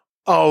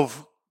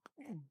of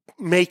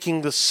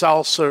making the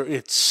salsa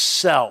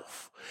itself.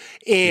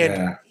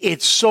 And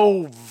it's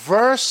so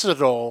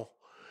versatile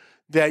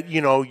that,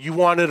 you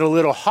want it a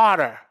little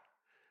hotter.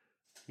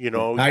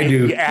 I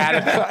do. You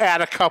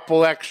add a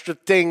couple extra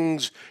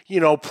things.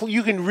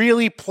 You can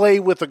really play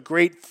with a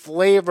great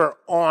flavor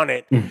on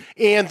it.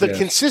 And the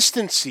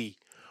consistency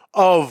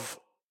of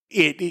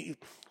it.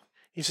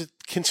 Is it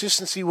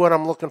consistency what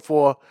I'm looking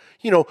for?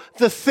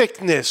 The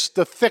thickness,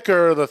 the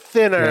thicker, the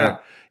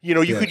thinner.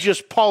 Yeah. You could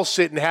just pulse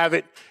it and have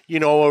it,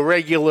 a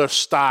regular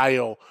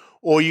style.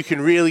 Or you can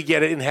really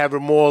get it and have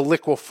it more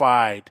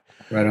liquefied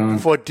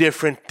for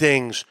different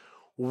things.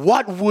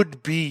 What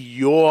would be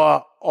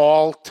your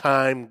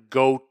all-time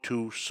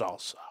go-to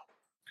salsa?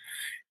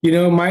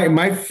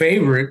 My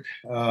favorite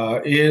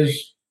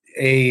is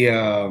a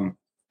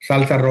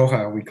salsa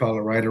roja, we call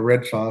it, right? A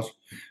red sauce,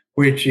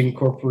 which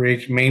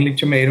incorporates mainly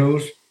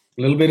tomatoes,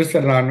 a little bit of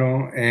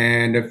serrano,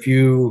 and a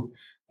few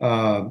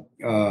chile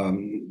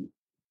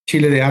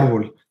de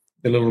árbol,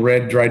 the little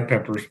red dried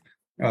peppers.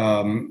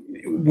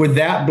 With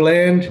that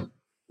blend,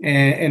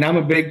 and I'm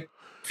a big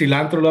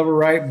cilantro lover,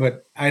 right?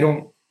 But I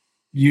don't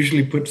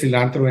usually put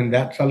cilantro in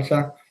that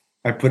salsa.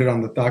 I put it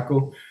on the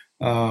taco.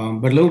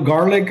 But a little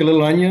garlic, a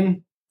little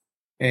onion,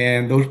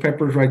 and those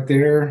peppers right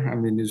there. I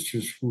mean, it's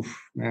just,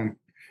 man,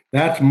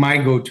 that's my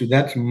go-to.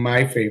 That's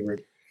my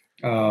favorite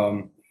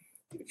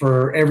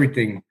for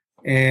everything.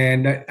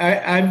 And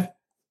I've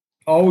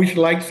always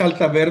liked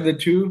salsa verde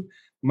too.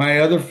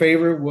 My other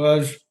favorite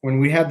was when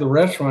we had the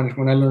restaurants,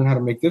 when I learned how to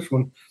make this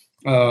one.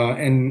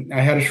 And I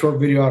had a short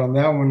video out on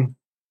that one.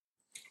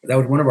 That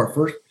was one of our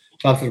first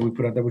salsas we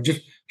put out. That was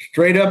just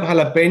straight up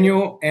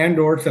jalapeno and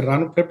or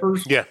serrano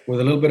peppers with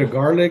a little bit of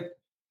garlic.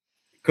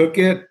 Cook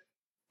it,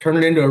 turn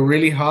it into a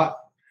really hot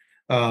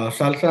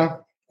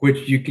salsa,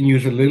 which you can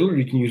use a little or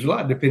you can use a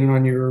lot, depending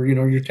on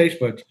your taste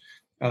buds.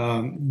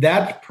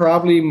 That's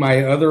probably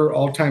my other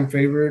all-time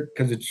favorite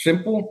because it's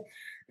simple.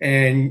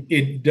 And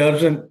it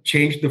doesn't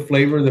change the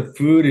flavor of the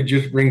food. It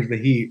just brings the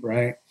heat,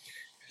 right?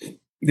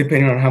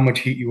 Depending on how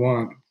much heat you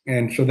want.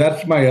 And so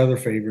that's my other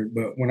favorite.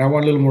 But when I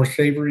want a little more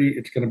savory,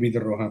 it's going to be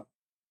the roja.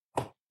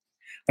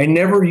 I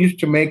never used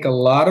to make a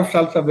lot of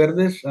salsa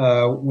verdes.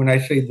 When I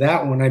say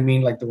that one, I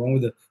mean like the one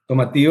with the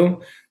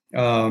tomatillo.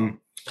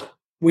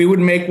 We would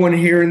make one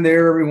here and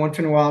there every once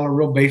in a while, a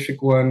real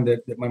basic one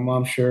that my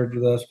mom shared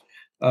with us.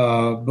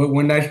 But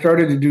when I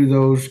started to do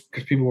those,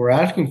 because people were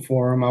asking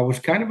for them, I was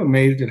kind of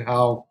amazed at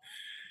how,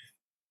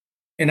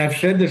 and I've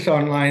said this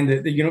online,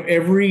 that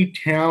every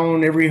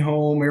town, every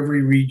home,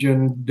 every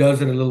region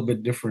does it a little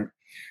bit different.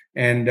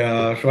 And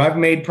so I've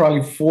made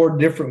probably 4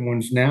 different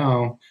ones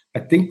now. I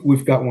think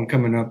we've got one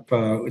coming up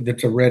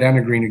that's a red and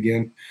a green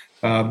again,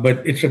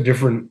 but it's a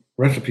different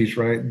recipes,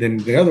 right, than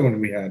the other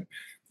ones we had.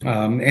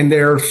 And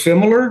they're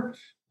similar,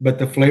 but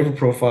the flavor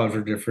profiles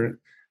are different.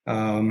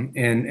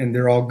 And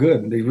they're all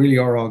good. They really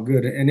are all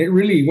good. And it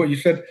really, what you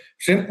said,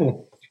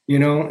 simple,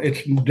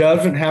 it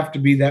doesn't have to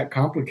be that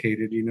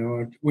complicated.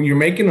 When you're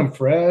making them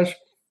fresh,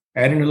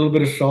 adding a little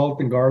bit of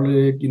salt and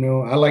garlic,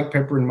 I like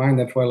pepper in mine.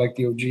 That's why I like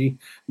the OG.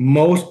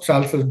 Most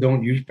salsas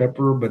don't use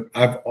pepper, but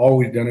I've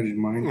always done it in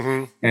mine.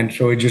 Mm-hmm. And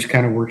so it just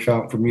kind of works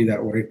out for me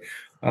that way.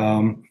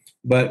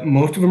 But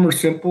most of them are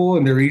simple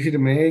and they're easy to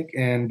make.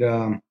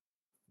 And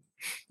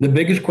The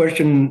biggest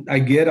question I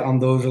get on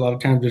those a lot of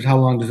times is how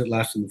long does it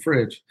last in the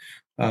fridge?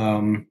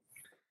 For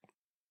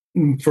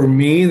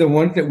me, the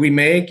ones that we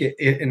make,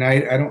 and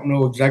I don't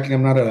know exactly,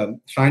 I'm not a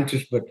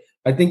scientist, but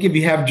I think if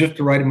you have just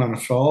the right amount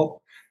of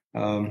salt,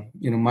 mine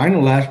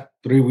will last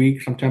 3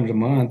 weeks, sometimes a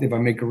month if I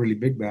make a really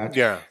big batch.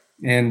 Yeah.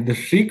 And the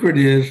secret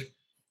is,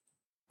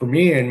 for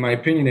me, in my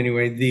opinion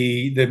anyway,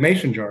 the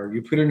mason jar.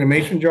 You put it in a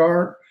mason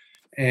jar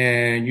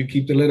and you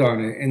keep the lid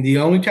on it. And the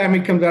only time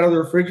it comes out of the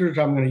refrigerator is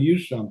I'm going to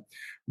use some.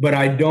 But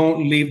I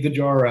don't leave the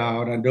jar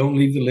out. I don't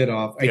leave the lid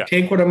off. I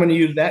take what I'm going to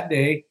use that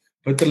day,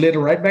 put the lid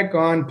right back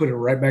on, put it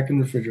right back in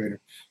the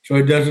refrigerator. So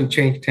it doesn't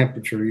change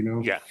temperature,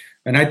 Yeah.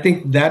 And I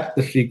think that's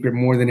the secret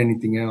more than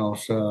anything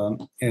else.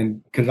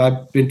 And because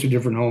I've been to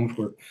different homes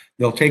where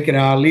they'll take it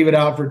out, leave it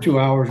out for 2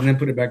 hours, and then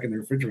put it back in the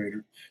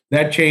refrigerator.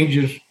 That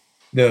changes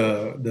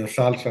the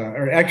salsa,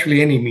 or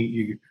actually any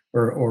meat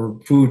or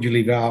food you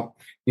leave out.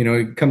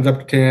 It comes up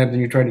to temp, and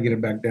you're trying to get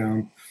it back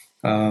down.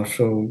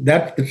 So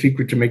that's the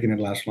secret to making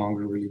it last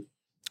longer, really.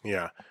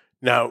 Yeah.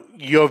 Now,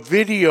 your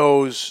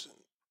videos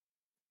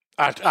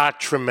are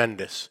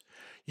tremendous.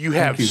 You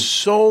have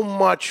so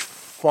much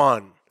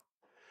fun.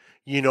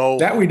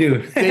 That we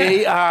do.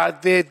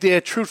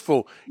 they're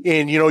truthful.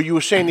 And, you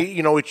were saying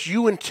that, it's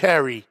you and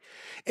Terry,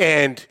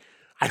 and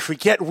I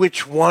forget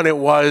which one it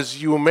was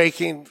you were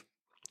making,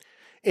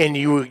 and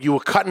you were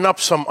cutting up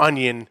some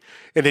onion,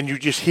 and then you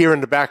just hear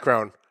in the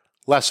background,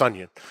 less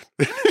onion.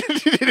 And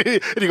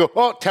you go,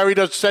 oh, Terry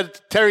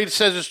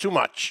says it's too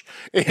much.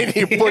 And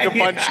you put a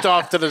bunch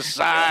off to the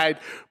side.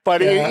 But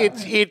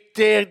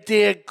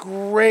they're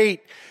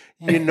great.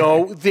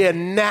 They're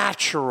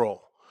natural.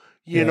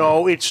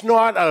 It's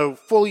not a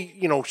fully,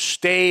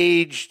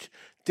 staged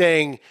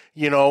thing.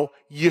 You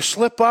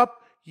slip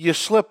up.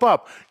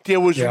 There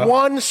was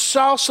one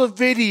salsa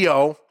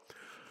video,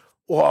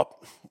 or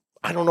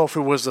I don't know if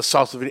it was the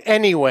salsa video.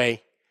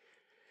 Anyway,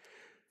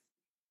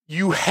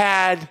 you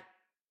had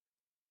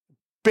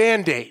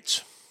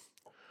Band-Aids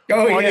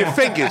on your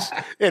fingers.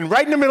 And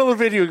right in the middle of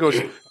the video, he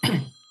goes,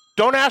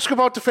 don't ask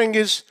about the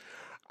fingers.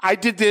 I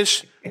did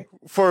this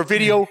for a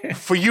video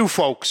for you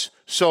folks.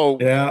 So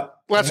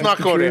let's not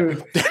go there.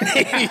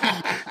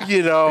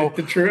 It's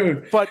the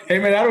truth. But hey,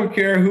 man, I don't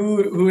care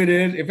who it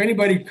is. If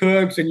anybody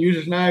cooks and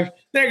uses knives,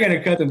 they're going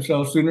to cut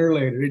themselves sooner or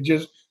later. It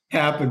just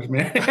happens,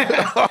 man.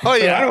 Oh,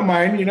 yeah. I don't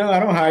mind. I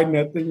don't hide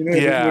nothing.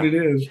 It's what it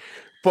is.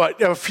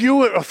 But a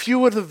few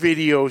of the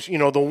videos,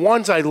 the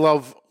ones I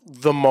love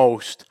the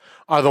most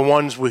are the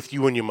ones with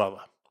you and your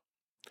mother.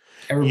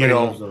 Everybody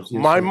loves those.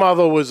 Yes, my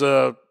mother was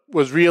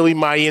really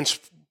my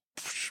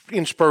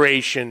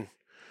inspiration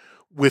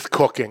with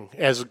cooking.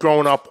 As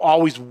growing up,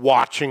 always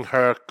watching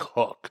her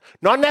cook,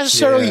 not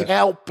necessarily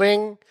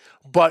helping,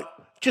 but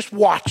just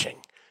watching,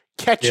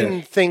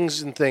 catching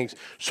things.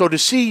 So to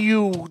see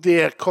you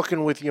there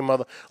cooking with your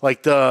mother,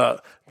 like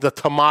the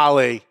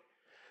tamale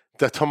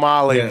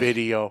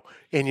video,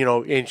 and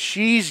and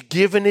she's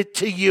giving it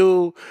to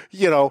you,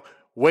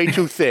 way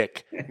too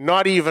thick,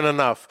 not even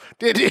enough.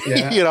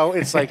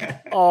 It's like,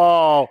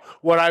 oh,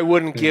 what I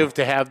wouldn't give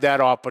to have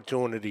that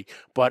opportunity.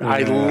 But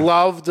I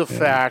love the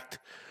fact,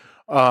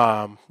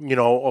 of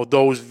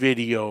those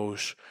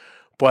videos.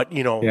 But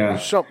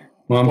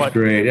Mom's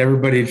great.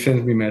 Everybody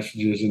sends me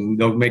messages, and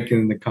they'll make it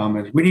in the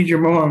comments. We need your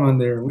mom on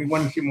there. We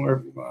want to see more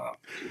of your mom.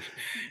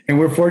 And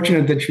we're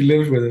fortunate that she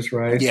lives with us,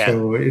 right? Yeah.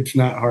 So it's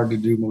not hard to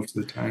do most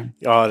of the time.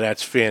 Oh,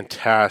 that's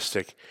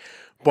fantastic.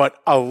 But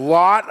a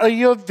lot of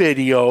your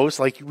videos,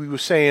 like we were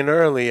saying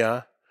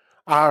earlier,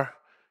 are,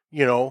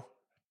 not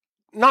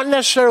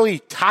necessarily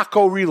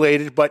taco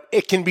related, but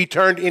it can be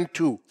turned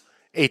into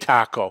a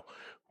taco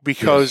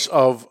because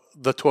of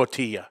the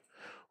tortilla,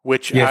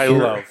 which I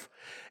love.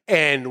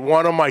 And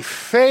one of my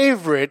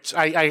favorites,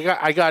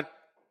 I got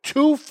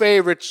two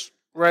favorites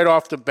right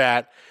off the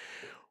bat.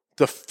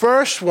 The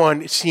first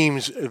one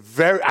seems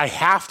I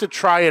have to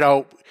try it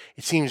out.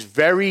 It seems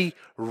very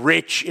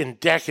rich and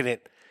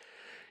decadent.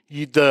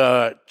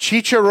 The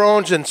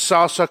chicharrones and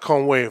salsa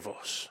con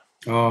huevos.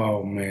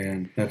 Oh,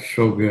 man, that's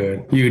so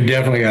good. You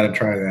definitely got to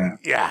try that.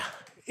 Yeah.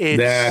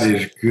 That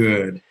is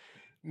good.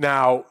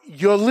 Now,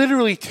 you're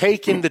literally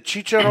taking the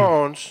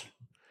chicharrones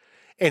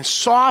and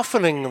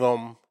softening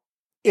them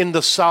in the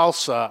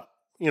salsa,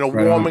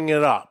 warming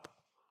it up.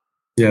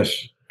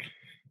 Yes.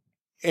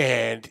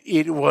 And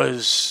it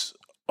was,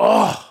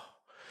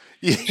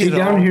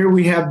 down here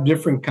we have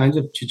different kinds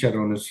of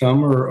chicharrones.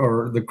 Some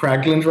are the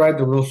cracklins, right?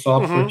 The real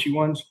soft, crunchy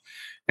ones.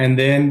 And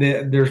then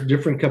there's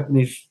different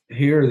companies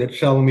here that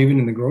sell them even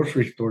in the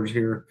grocery stores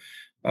here.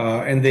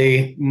 And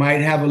they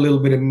might have a little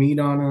bit of meat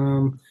on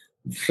them.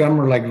 Some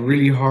are like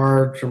really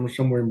hard. Some are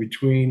somewhere in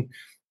between.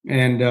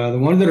 And the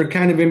ones that are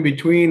kind of in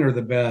between are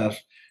the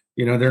best.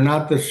 They're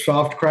not the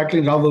soft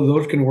cracklings, although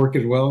those can work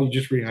as well. You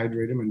just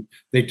rehydrate them and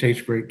they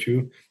taste great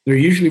too. They're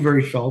usually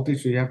very salty,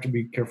 so you have to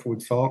be careful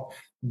with salt.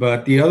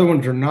 But the other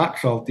ones are not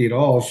salty at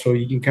all, so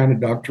you can kind of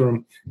doctor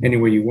them any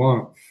way you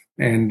want.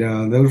 And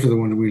those are the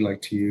ones we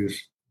like to use.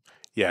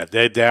 Yeah,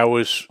 that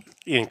was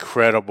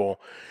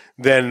incredible.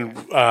 Then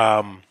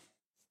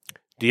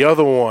the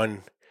other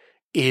one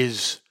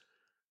is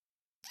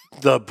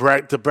the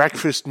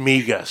breakfast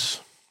migas.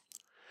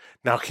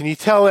 Now, can you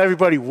tell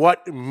everybody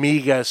what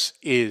migas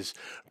is?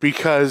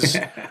 Because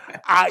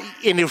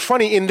and it was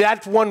funny, in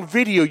that one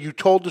video, you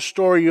told the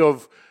story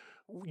of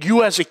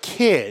you as a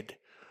kid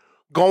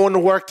going to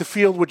work the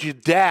field with your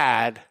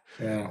dad.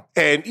 Yeah.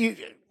 And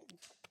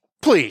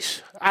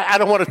please, I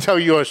don't want to tell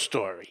your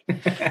story.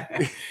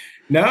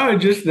 No,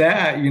 just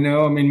that, I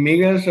mean,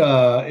 migas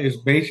is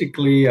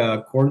basically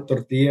a corn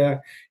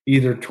tortilla,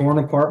 either torn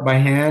apart by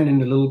hand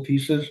into little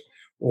pieces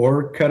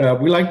or cut up.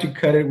 We like to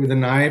cut it with a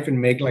knife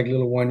and make like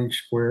little 1-inch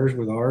squares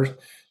with ours.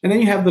 And then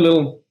you have the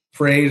little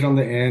frays on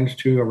the ends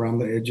too, around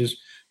the edges.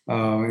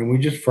 And we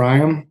just fry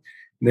them.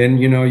 Then,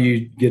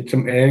 you get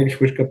some eggs,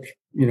 whisk up,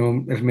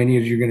 as many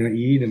as you're going to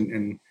eat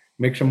and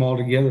mix them all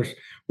together.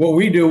 What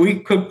we do, we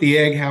cook the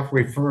egg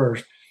halfway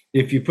first.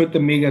 If you put the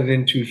migas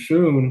in too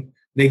soon,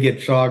 they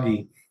get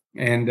soggy.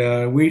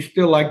 And we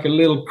still like a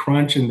little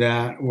crunch in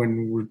that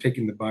when we're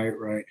taking the bite,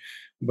 right?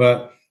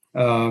 But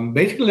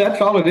basically,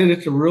 that's all it is.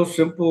 It's a real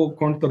simple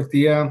corn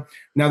tortilla.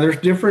 Now, there's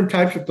different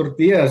types of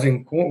tortillas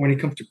in corn. When it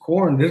comes to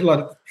corn, there's a lot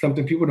of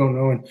something people don't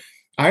know. And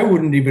I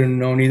wouldn't even have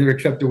known either,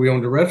 except that we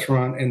owned a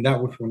restaurant, and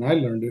that was when I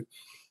learned it.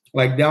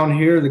 Like down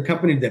here, the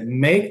company that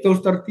make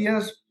those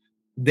tortillas,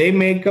 they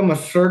make them a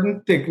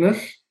certain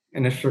thickness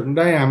and a certain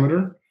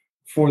diameter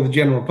for the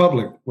general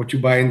public, what you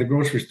buy in the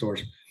grocery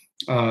stores.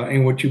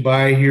 And what you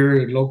buy here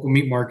at local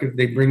meat market,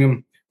 they bring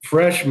them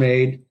fresh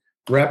made,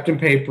 wrapped in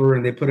paper,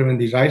 and they put them in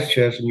these ice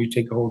chests, and you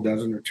take a whole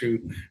dozen or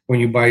two when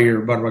you buy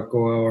your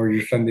barbacoa or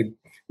your Sunday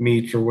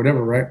meats or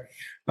whatever, right?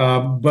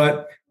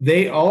 But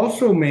they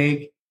also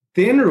make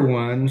thinner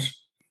ones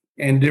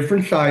and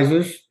different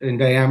sizes in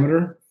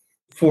diameter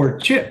for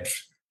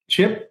chips.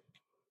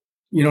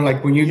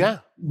 Like when you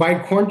buy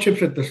corn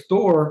chips at the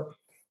store,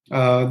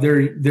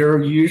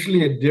 they're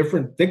usually a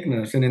different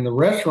thickness. And in the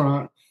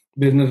restaurant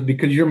business,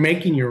 because you're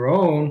making your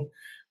own,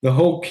 the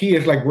whole key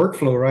is like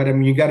workflow, right? I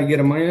mean, you got to get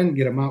them in,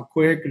 get them out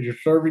quick because you're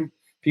serving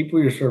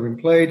people, you're serving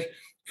plates.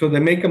 So they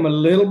make them a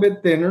little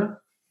bit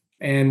thinner.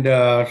 And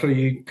so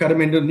you cut them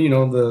into,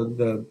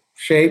 the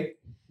shape,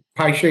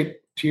 pie shape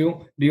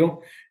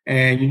deal.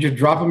 And you just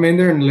drop them in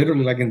there, and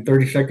literally like in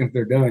 30 seconds,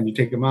 they're done. You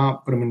take them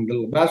out, put them in a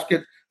little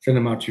basket, send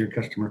them out to your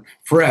customer.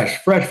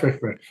 Fresh.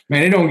 Man,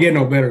 they don't get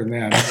no better than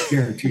that. I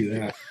guarantee you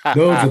that.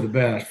 Those are the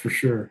best for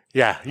sure.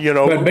 Yeah,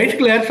 But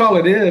basically, that's all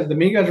it is. The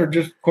migas are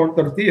just corn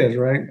tortillas,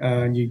 right?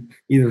 And you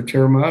either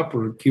tear them up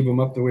or keep them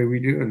up the way we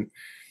do,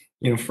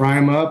 and fry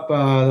them up.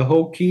 The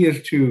whole key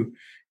is to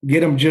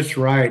get them just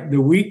right.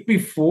 The week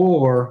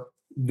before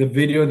the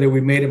video that we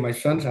made at my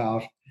son's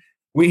house,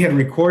 we had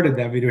recorded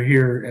that video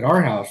here at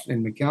our house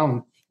in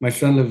McAllen. My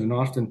son lives in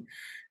Austin,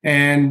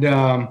 and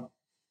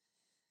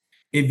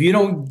if you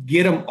don't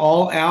get them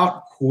all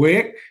out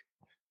quick,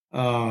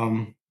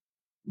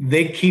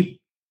 they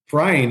keep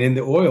frying in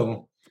the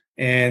oil.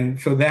 And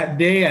so that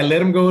day I let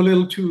them go a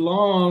little too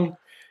long.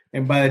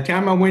 And by the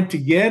time I went to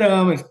get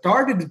them and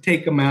started to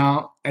take them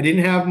out, I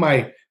didn't have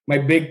my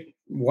big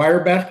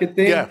wire basket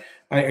thing. Yeah.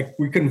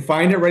 We couldn't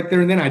find it right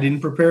there and then. I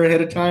didn't prepare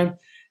ahead of time.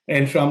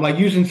 And so I'm like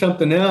using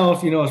something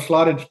else, a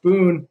slotted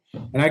spoon,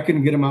 and I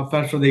couldn't get them out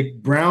fast. So they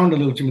browned a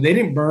little too much. They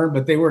didn't burn,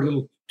 but they were a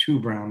little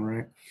too brown,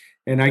 right?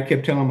 And I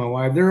kept telling my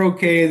wife, they're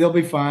okay. They'll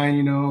be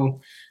fine,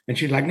 And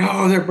she's like,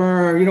 no, they're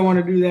burned. You don't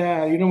want to do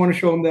that. You don't want to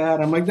show them that.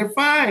 I'm like, they're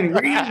fine.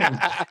 We're eating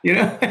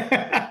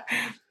them,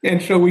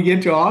 And so we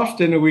get to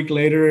Austin a week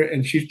later,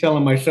 and she's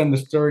telling my son the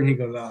story, and he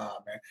goes, oh,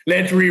 man,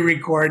 let's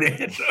re-record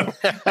it. So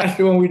that's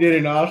the one we did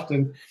in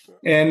Austin.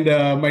 And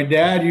my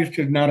dad used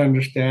to not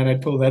understand. I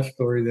told that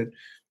story that,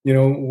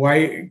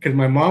 why? Because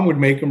my mom would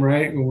make them,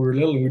 right? When we were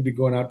little, and we'd be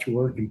going out to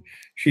work, and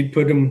she'd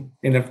put them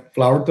in a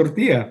flour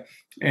tortilla.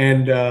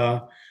 And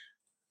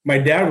my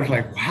dad was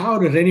like, how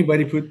does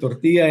anybody put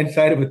tortilla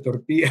inside of a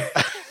tortilla?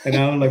 And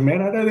I was like,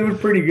 man, I thought they were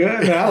pretty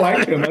good. I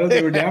liked them. I thought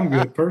they were damn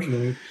good,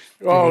 personally.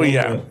 Oh,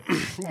 yeah.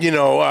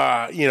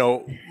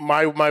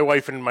 My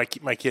wife and my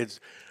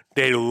kids,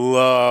 they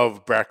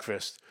love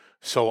breakfast.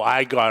 So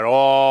I got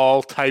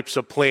all types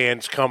of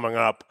plans coming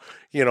up,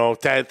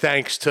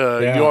 thanks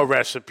to your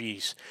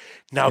recipes.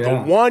 Now, the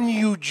one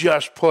you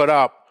just put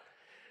up,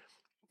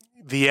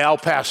 the Al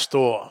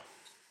Pastor.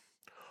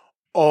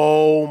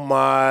 Oh,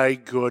 my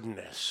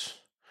goodness.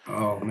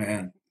 Oh,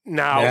 man.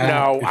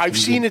 Now I've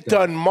seen it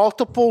done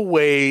multiple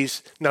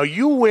ways. Now,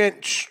 you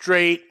went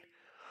straight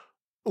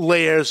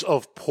layers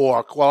of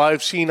pork, while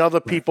I've seen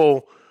other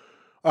people,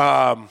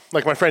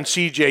 like my friend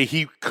CJ,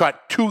 he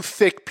cut 2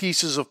 thick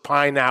pieces of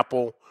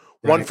pineapple,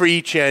 one for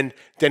each end.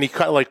 Then he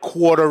cut like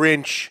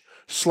 1/4-inch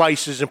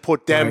slices and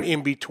put them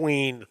in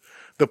between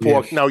the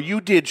pork. Yes. Now,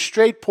 you did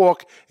straight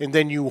pork, and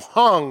then you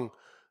hung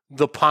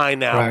the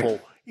pineapple.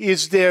 Right.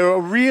 Is there a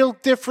real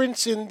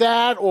difference in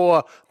that,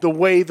 or the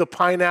way the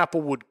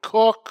pineapple would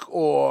cook,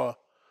 or?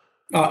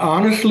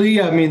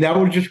 Honestly, I mean, that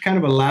was just kind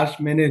of a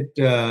last-minute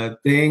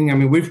thing. I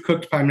mean, we've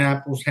cooked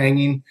pineapples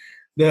hanging.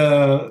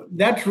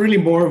 That's really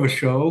more of a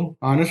show,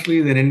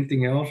 honestly, than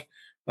anything else.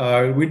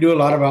 We do a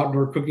lot of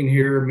outdoor cooking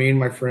here, me and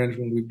my friends,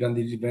 when we've done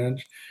these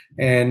events.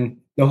 And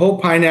the whole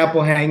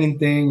pineapple hanging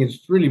thing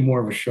is really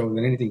more of a show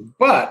than anything.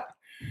 But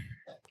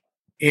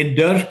it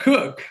does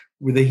cook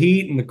with the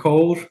heat and the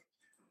coals,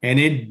 and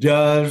it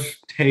does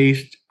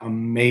taste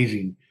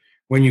amazing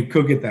when you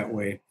cook it that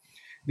way.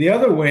 The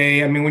other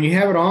way, I mean, when you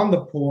have it on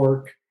the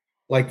pork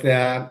like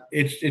that,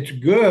 it's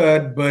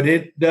good, but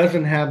it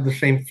doesn't have the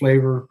same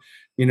flavor,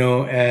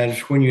 as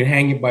when you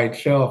hang it by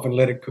itself and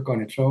let it cook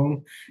on its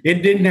own.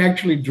 It didn't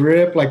actually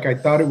drip like I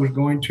thought it was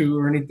going to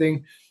or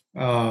anything.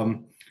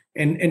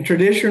 And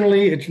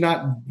traditionally, it's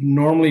not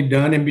normally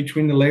done in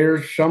between the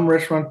layers. Some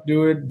restaurants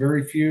do it,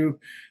 very few,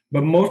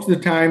 but most of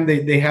the time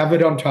they have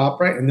it on top,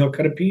 right? And they'll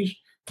cut a piece,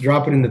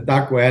 drop it in the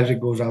taco as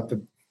it goes out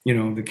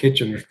the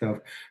kitchen or stuff.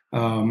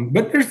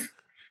 But there's,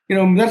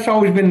 that's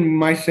always been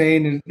my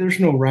saying is there's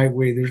no right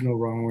way, there's no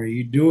wrong way.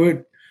 You do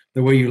it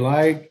the way you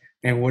like,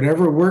 and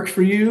whatever works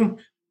for you,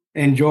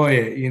 enjoy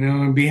it,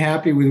 and be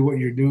happy with what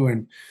you're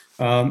doing.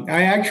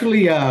 I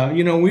actually,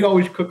 we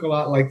always cook a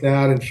lot like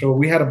that. And so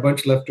we had a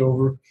bunch left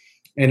over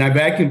and I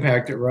vacuum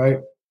packed it, right?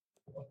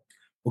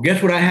 Well,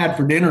 guess what I had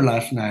for dinner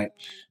last night?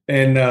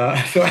 And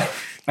so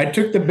I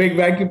took the big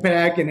vacuum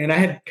pack and I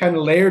had kind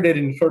of layered it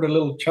in sort of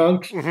little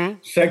chunks,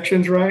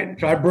 sections, right?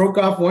 So I broke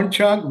off one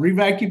chunk,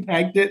 re-vacuum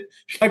packed it,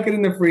 stuck it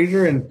in the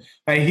freezer, and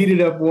I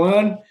heated up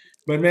one.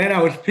 But man,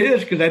 I was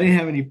pissed because I didn't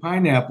have any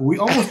pineapple. We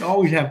almost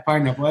always have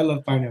pineapple. I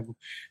love pineapple.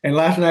 And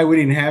last night we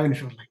didn't have any,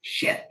 so I was like,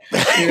 shit.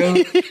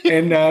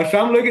 And so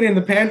I'm looking in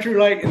the pantry,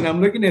 and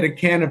I'm looking at a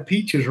can of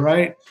peaches,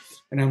 right?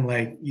 And I'm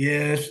like,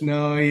 yes,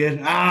 no, yes.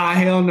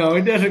 Hell no,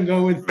 it doesn't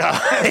go with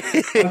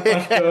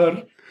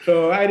pastor.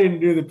 So I didn't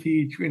do the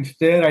peach.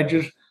 Instead, I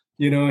just,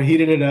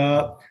 heated it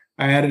up.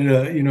 I added,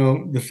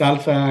 the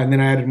salsa, and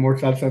then I added more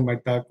salsa in my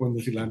taco and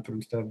the cilantro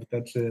and stuff. But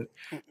that's it.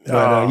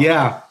 But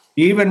yeah,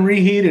 even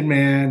reheated,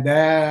 man,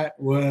 that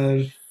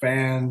was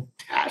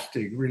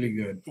fantastic. Really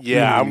good.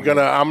 Yeah, really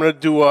I'm gonna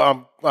do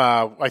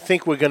I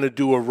think we're gonna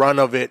do a run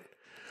of it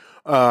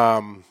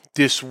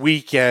this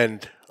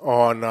weekend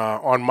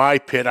on my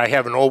pit. I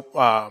have an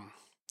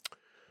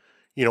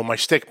my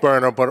stick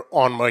burner, but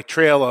on my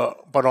trailer,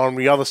 but on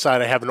the other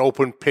side, I have an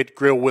open pit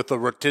grill with a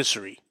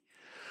rotisserie.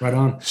 Right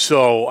on.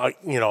 So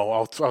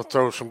I'll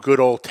throw some good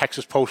old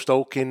Texas post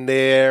oak in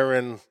there,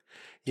 and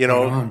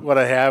what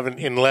I have,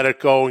 and let it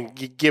go and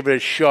give it a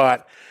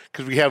shot,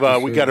 because we have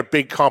we got a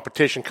big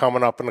competition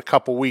coming up in a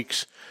couple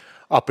weeks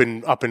up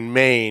in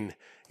Maine,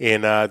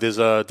 and there's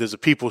a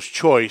People's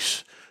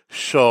Choice.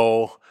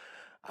 So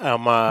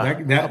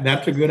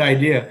that's a good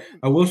idea.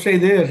 I will say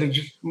this, it's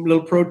just a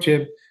little pro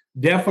tip.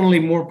 Definitely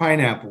more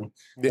pineapple.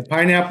 The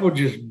pineapple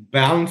just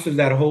balances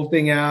that whole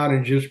thing out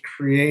and just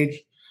creates,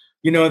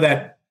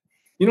 that,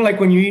 like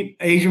when you eat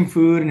Asian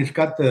food and it's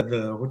got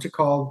the what's it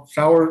called?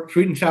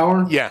 Sweet and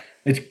sour. Yeah.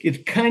 It's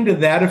kind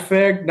of that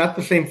effect, not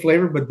the same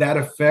flavor, but that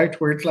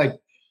effect where it's like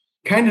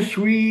kind of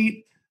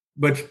sweet,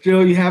 but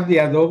still you have the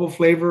adobo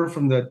flavor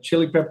from the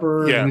chili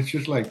pepper. Yeah. And it's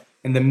just like,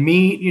 and the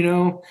meat,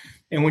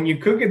 and when you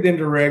cook it then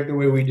direct the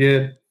way we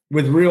did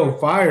with real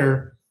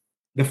fire,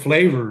 the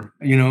flavor,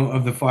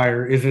 of the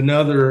fire is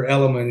another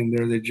element in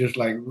there that just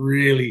like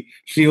really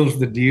seals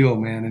the deal,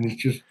 man. And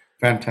it's just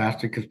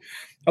fantastic because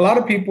a lot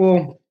of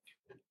people,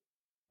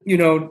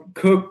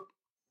 cook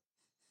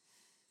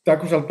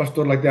tacos al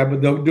pastor like that,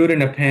 but they'll do it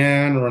in a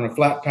pan or on a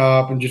flat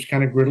top and just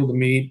kind of griddle the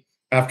meat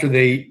after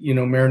they,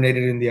 marinate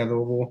it in the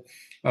adobo.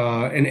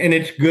 And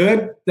it's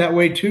good that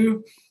way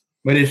too,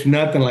 but it's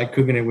nothing like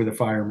cooking it with a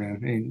fire,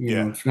 man. And,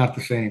 it's not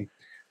the same.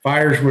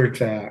 Fire's where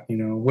it's at,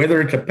 whether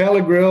it's a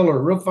pellet grill or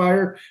a real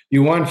fire,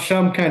 you want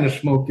some kind of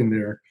smoke in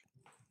there.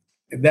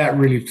 That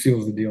really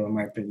seals the deal, in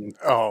my opinion.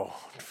 Oh,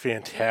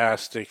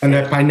 fantastic. And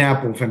that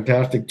pineapple,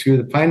 fantastic too.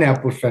 The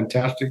pineapple is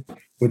fantastic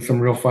with some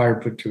real fire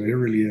put to it. It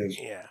really is.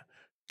 Yeah.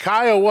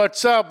 Kyle,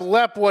 what's up?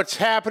 Lep, what's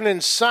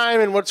happening?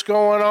 Simon, what's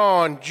going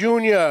on?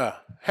 Junior,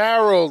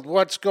 Harold,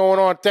 what's going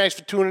on? Thanks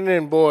for tuning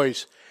in,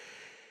 boys.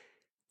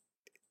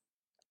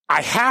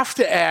 I have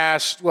to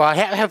ask. Well, I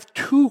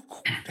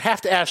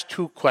have to ask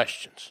two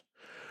questions.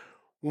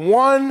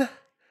 One,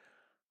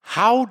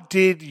 how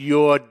did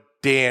your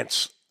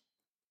dance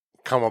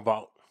come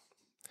about?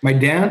 My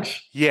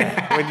dance?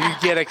 Yeah, when you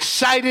get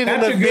excited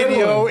in a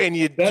video and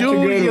you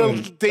do your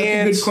dance. That's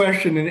a good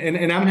question,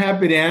 and I'm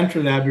happy to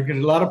answer that because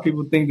a lot of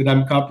people think that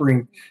I'm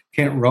copying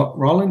Kent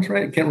Rollins,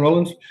 right? Kent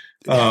Rollins.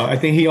 I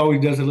think he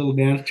always does a little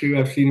dance too.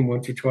 I've seen him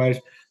once or twice,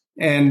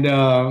 and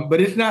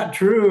but it's not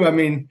true. I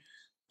mean,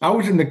 I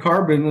was in the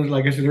car business,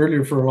 like I said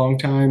earlier, for a long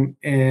time,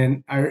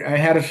 and I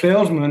had a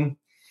salesman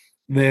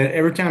that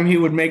every time he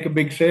would make a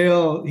big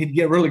sale, he'd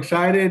get real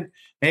excited,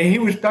 and he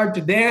would start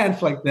to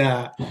dance like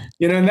that,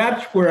 and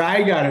that's where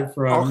I got it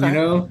from,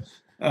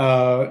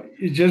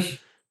 It just,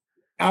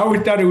 I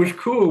always thought it was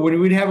cool. When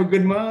we'd have a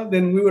good month,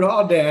 then we would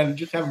all dance,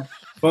 just have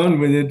fun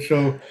with it.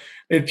 So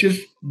it's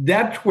just,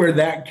 that's where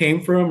that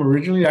came from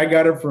originally. I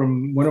got it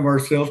from one of our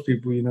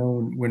salespeople,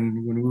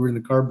 when we were in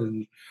the car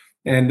business.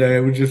 And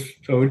it was just,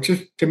 so it's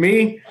just, to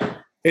me,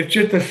 it's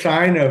just a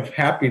sign of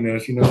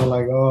happiness,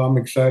 like, oh, I'm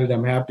excited,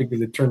 I'm happy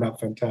because it turned out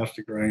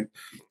fantastic, right?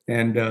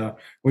 And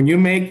when you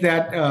make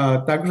that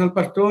tacos al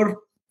pastor,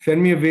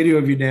 send me a video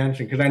of you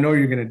dancing because I know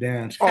you're going to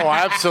dance. Oh,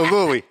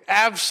 absolutely.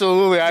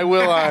 Absolutely. I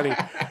will,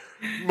 Arnie.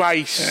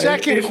 My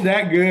second. It's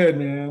that good,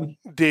 man.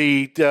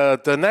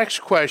 The next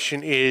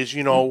question is,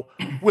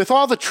 with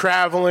all the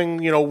traveling,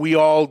 we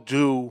all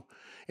do,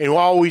 and we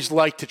always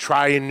like to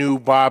try a new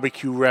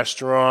barbecue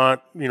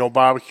restaurant,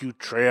 barbecue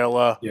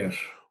trailer. Yes.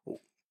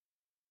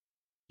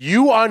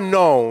 You are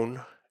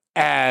known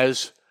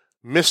as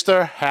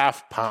Mr.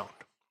 Half Pound.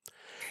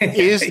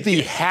 Is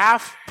the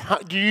half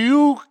pound, do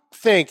you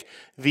think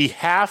the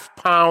half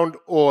pound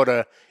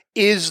order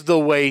is the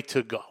way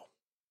to go?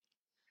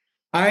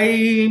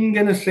 I'm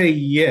going to say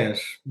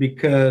yes,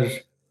 because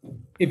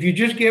if you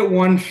just get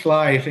one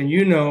slice and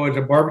as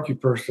a barbecue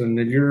person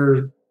that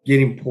you're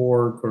getting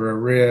pork or a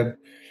rib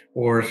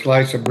or a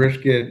slice of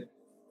brisket,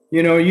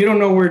 you don't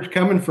know where it's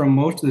coming from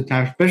most of the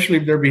time, especially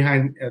if they're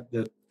behind at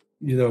the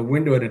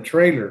window at a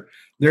trailer.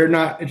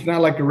 It's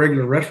not like a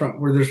regular restaurant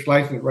where they're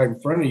slicing it right in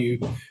front of you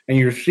and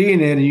you're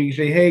seeing it and you can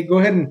say, hey, go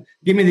ahead and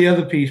give me the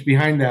other piece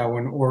behind that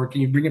one, or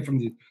can you bring it from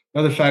the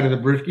other side of the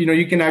brisket?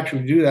 You can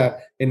actually do that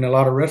in a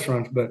lot of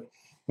restaurants, but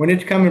when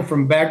it's coming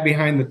from back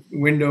behind the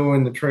window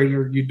in the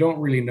trailer, you don't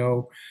really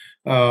know.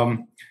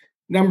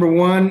 Number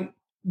one,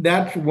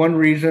 that's one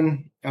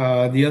reason.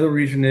 The other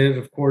reason is,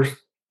 of course,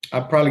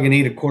 I'm probably going to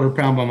eat a quarter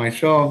pound by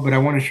myself, but I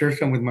want to share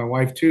some with my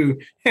wife too.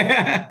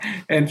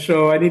 And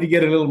so I need to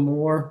get a little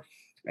more.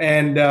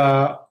 And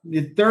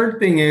the third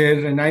thing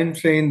is, and I'm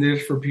saying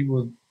this for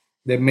people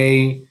that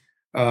may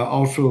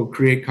also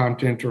create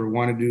content or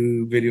want to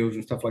do videos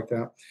and stuff like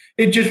that.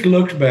 It just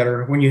looks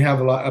better when you have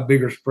a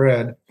bigger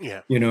spread,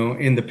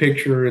 in the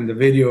picture and the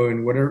video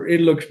and whatever.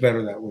 It looks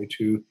better that way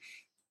too.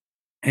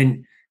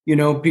 And,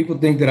 people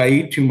think that I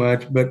eat too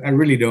much, but I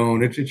really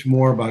don't. It's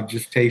more about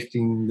just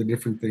tasting the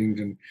different things.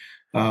 And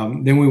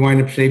then we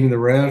wind up saving the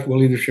rest.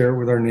 We'll either share it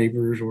with our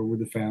neighbors or with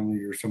the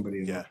family or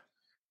somebody else. Yeah.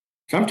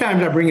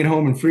 Sometimes I bring it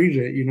home and freeze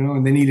it,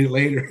 and then eat it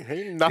later.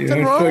 Hey,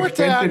 nothing wrong with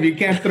that. You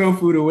can't throw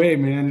food away,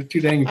 man. It's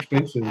too dang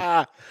expensive.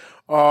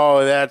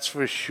 Oh, that's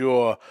for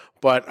sure.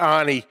 But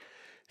Arnie,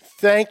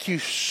 thank you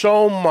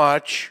so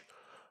much.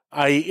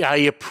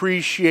 I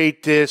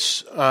appreciate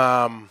this.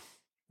 It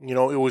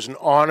was an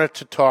honor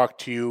to talk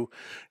to you.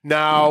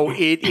 Now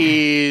it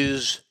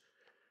is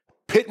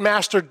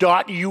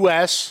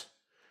pitmaster.us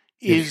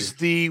is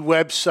the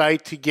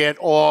website to get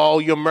all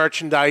your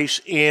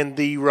merchandise and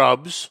the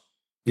rubs.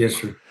 Yes,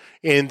 sir.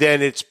 And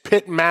then it's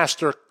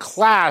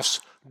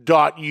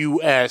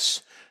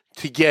pitmasterclass.us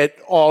to get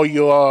all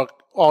your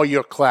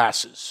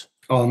classes.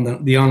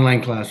 The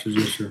online classes,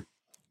 yes, sir.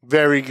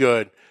 Very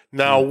good.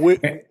 Now, go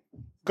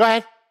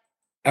ahead.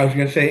 I was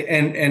going to say,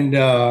 and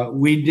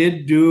we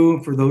did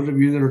do, for those of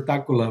you that are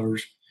taco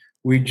lovers,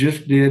 we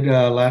just did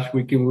last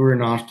weekend. We were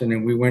in Austin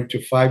and we went to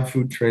 5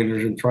 food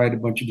trailers and tried a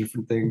bunch of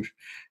different things.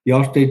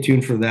 Y'all stay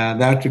tuned for that.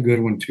 That's a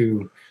good one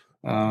too.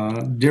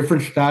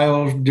 Different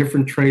styles,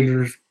 different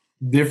trailers,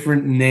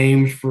 different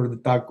names for the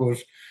tacos.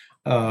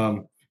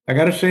 I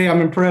got to say,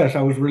 I'm impressed.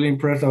 I was really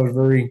impressed. I was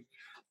very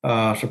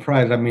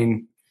surprised. I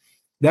mean,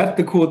 that's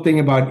the cool thing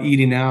about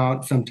eating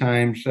out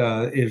sometimes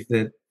is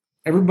that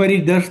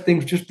everybody does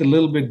things just a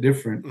little bit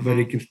different, but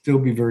it can still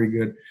be very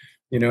good.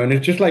 And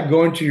it's just like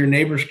going to your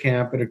neighbor's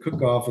camp at a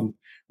cook-off, and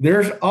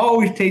theirs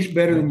always tastes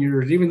better than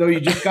yours. Even though you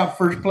just got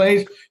first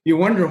place, you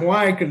wonder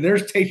why, because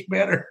theirs tastes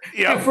better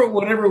for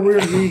whatever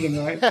weird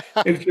reason, right?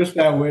 It's just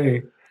that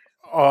way.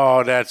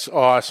 Oh, that's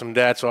awesome.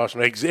 That's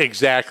awesome.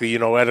 Exactly.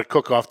 At a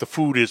cook-off, the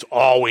food is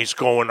always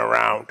going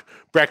around.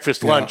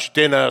 Breakfast, lunch,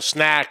 dinner,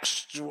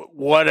 snacks,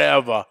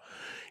 whatever.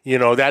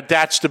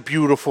 That's the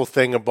beautiful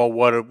thing about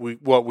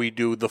what we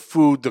do. The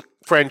food, the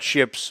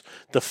friendships,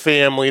 the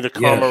family, the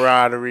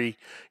camaraderie.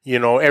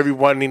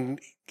 Everyone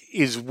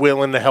is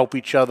willing to help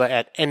each other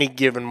at any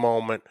given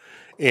moment.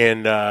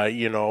 And,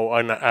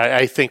 and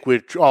I think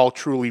we're all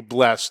truly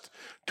blessed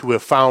to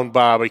have found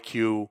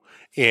barbecue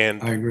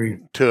and I agree.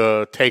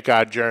 To take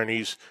our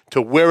journeys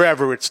to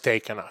wherever it's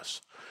taken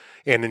us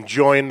and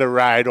enjoying the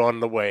ride on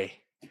the way.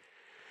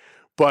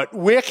 But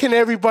where can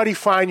everybody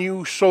find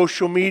you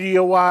social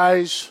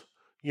media-wise?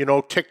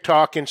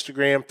 TikTok,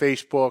 Instagram,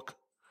 Facebook?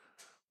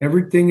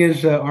 Everything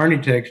is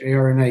ARNITEX,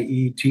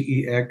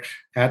 ARNIETEX,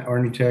 at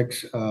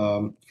ARNITEX.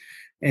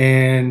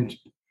 And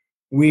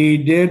we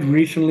did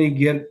recently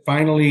get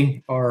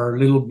finally our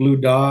little blue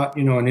dot,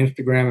 on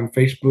Instagram and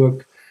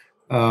Facebook.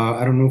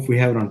 I don't know if we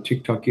have it on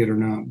TikTok yet or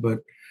not, but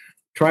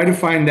try to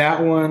find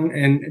that one.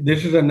 And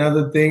this is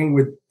another thing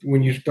with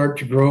when you start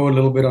to grow a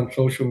little bit on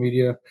social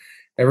media,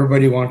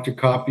 everybody wants to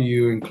copy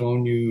you and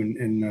clone you.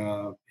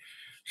 And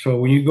so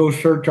when you go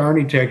search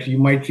ARNITEX, you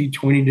might see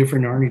 20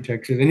 different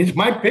ARNITEXs, and it's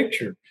my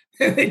picture.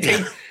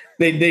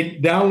 they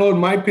download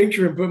my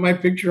picture and put my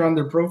picture on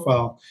their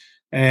profile.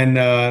 And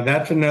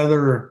that's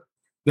another,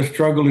 the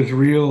struggle is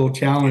real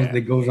challenge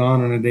that goes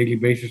on a daily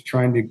basis,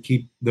 trying to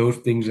keep those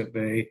things at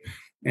bay.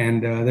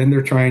 And then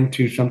they're trying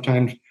to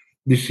sometimes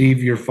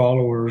deceive your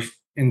followers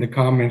in the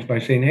comments by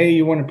saying, "Hey,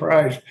 you want a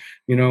prize?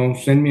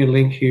 Send me a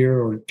link here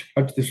or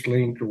touch this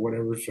link or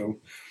whatever." So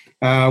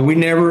we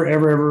never,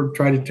 ever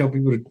try to tell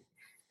people to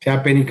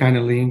tap any kind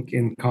of link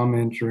in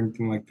comments or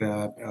anything like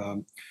that.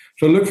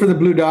 So look for the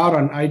blue dot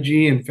on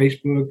IG and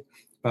Facebook.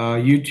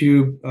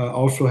 YouTube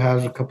also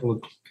has a couple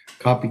of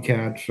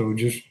copycats. So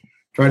just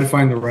try to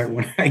find the right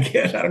one, I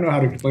guess. I don't know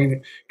how to explain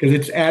it because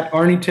it's at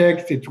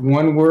ARNITEX. It's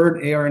one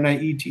word,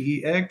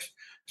 ARNIETEX.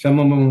 Some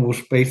of them will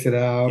space it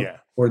out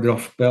or they'll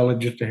spell it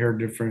just a hair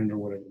different or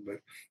whatever. But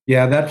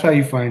yeah, that's how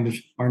you find us,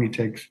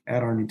 ARNITEX,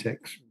 at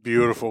ARNITEX.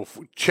 Beautiful.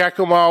 Check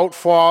them out.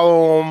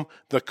 Follow them.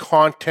 The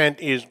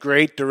content is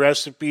great. The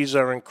recipes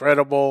are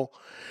incredible.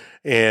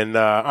 And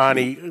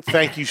Arnie,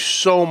 thank you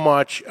so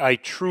much. I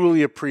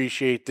truly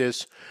appreciate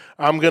this.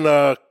 I'm going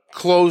to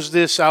close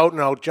this out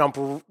and I'll jump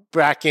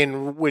back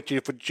in with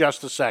you for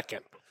just a second.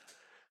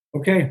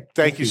 Okay.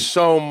 Thank you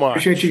so much.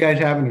 Appreciate you guys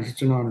having us.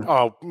 It's an honor.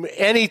 Oh,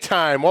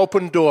 anytime.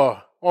 Open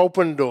door.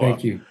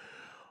 Thank you.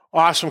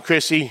 Awesome,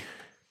 Chrissy.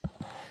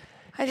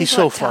 He's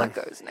so fun.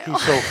 Now.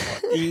 He's so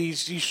fun.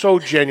 He's so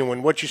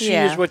genuine. What you see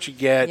is what you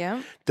get.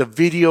 Yeah. The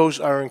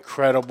videos are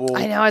incredible.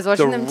 I know. I was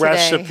watching them today. The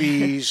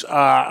recipes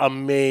are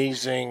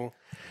amazing.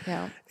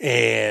 Yeah.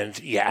 And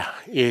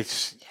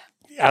it's.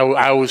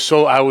 I was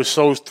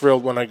so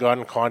thrilled when I got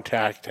in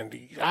contact, and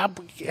I'm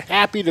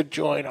happy to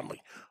join. I'm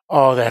like,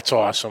 oh, that's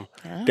awesome.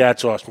 Yeah.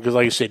 That's awesome because,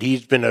 like I said,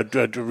 he's been a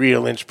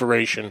real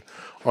inspiration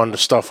on the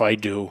stuff I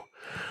do.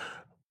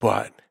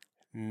 But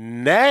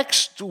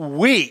next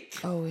week.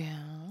 Oh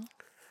yeah.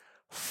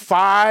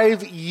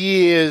 5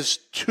 years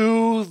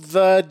to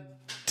the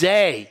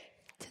day.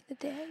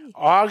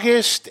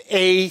 August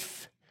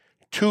 8th,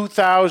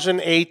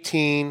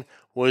 2018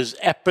 was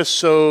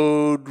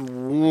episode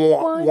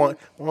one.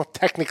 Well,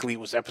 technically it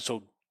was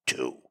episode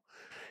 2.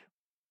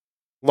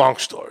 Long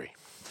story.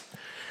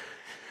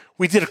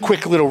 We did a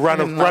quick little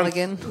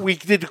We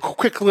did a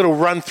quick little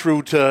run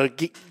through to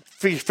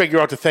figure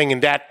out the thing,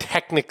 and that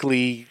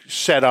technically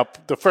set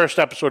up the first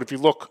episode. If you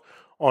look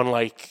on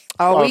it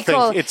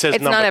says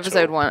it's not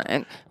episode 1,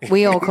 and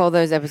we all call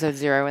those episode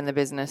 0 in the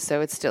business, so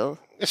it's still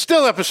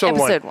episode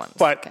 1.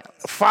 But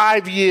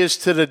 5 years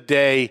to the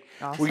day,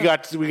 awesome. we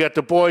got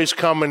the boys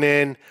coming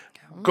in,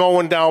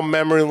 going down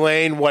memory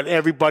lane. What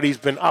everybody's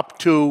been up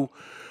to,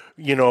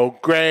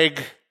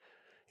 Greg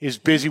is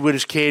busy with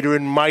his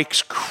catering.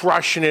 Mike's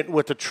crushing it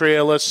with the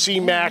trailer.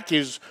 C-Mac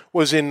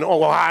was in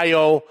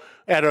Ohio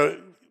at a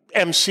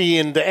MC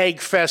in the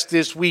Egg Fest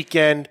this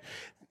weekend.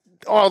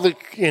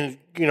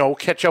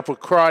 Catch up with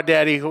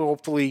Crawdaddy,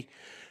 hopefully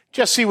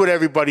just see what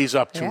everybody's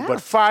up to. Yeah.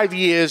 But 5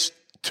 years,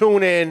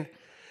 tune in.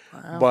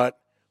 Wow. But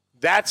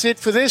that's it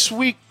for this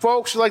week,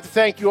 folks. I'd like to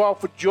thank you all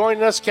for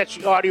joining us. Catch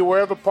the audio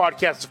wherever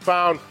podcasts are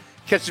found.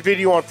 Catch the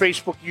video on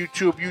Facebook,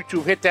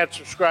 YouTube. Hit that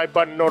subscribe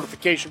button,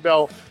 notification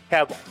bell.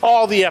 Have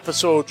all the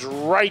episodes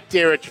right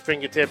there at your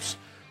fingertips.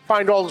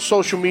 Find all the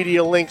social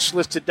media links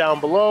listed down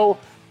below.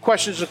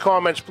 Questions and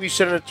comments, please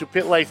send it to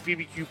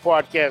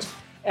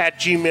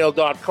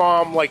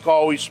pitlifebbqpodcast@gmail.com. Like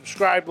always,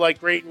 subscribe,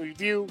 rate, and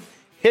review.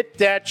 Hit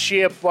that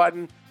share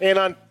button. And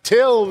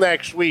until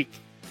next week,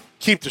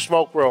 keep the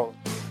smoke rolling.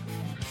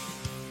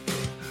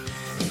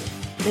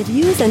 The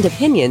views and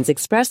opinions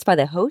expressed by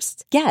the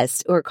hosts,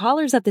 guests, or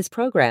callers of this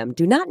program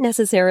do not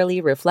necessarily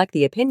reflect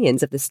the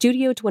opinions of the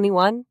Studio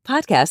 21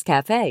 Podcast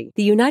Cafe,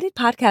 the United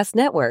Podcast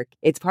Network,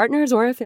 its partners, or affiliates.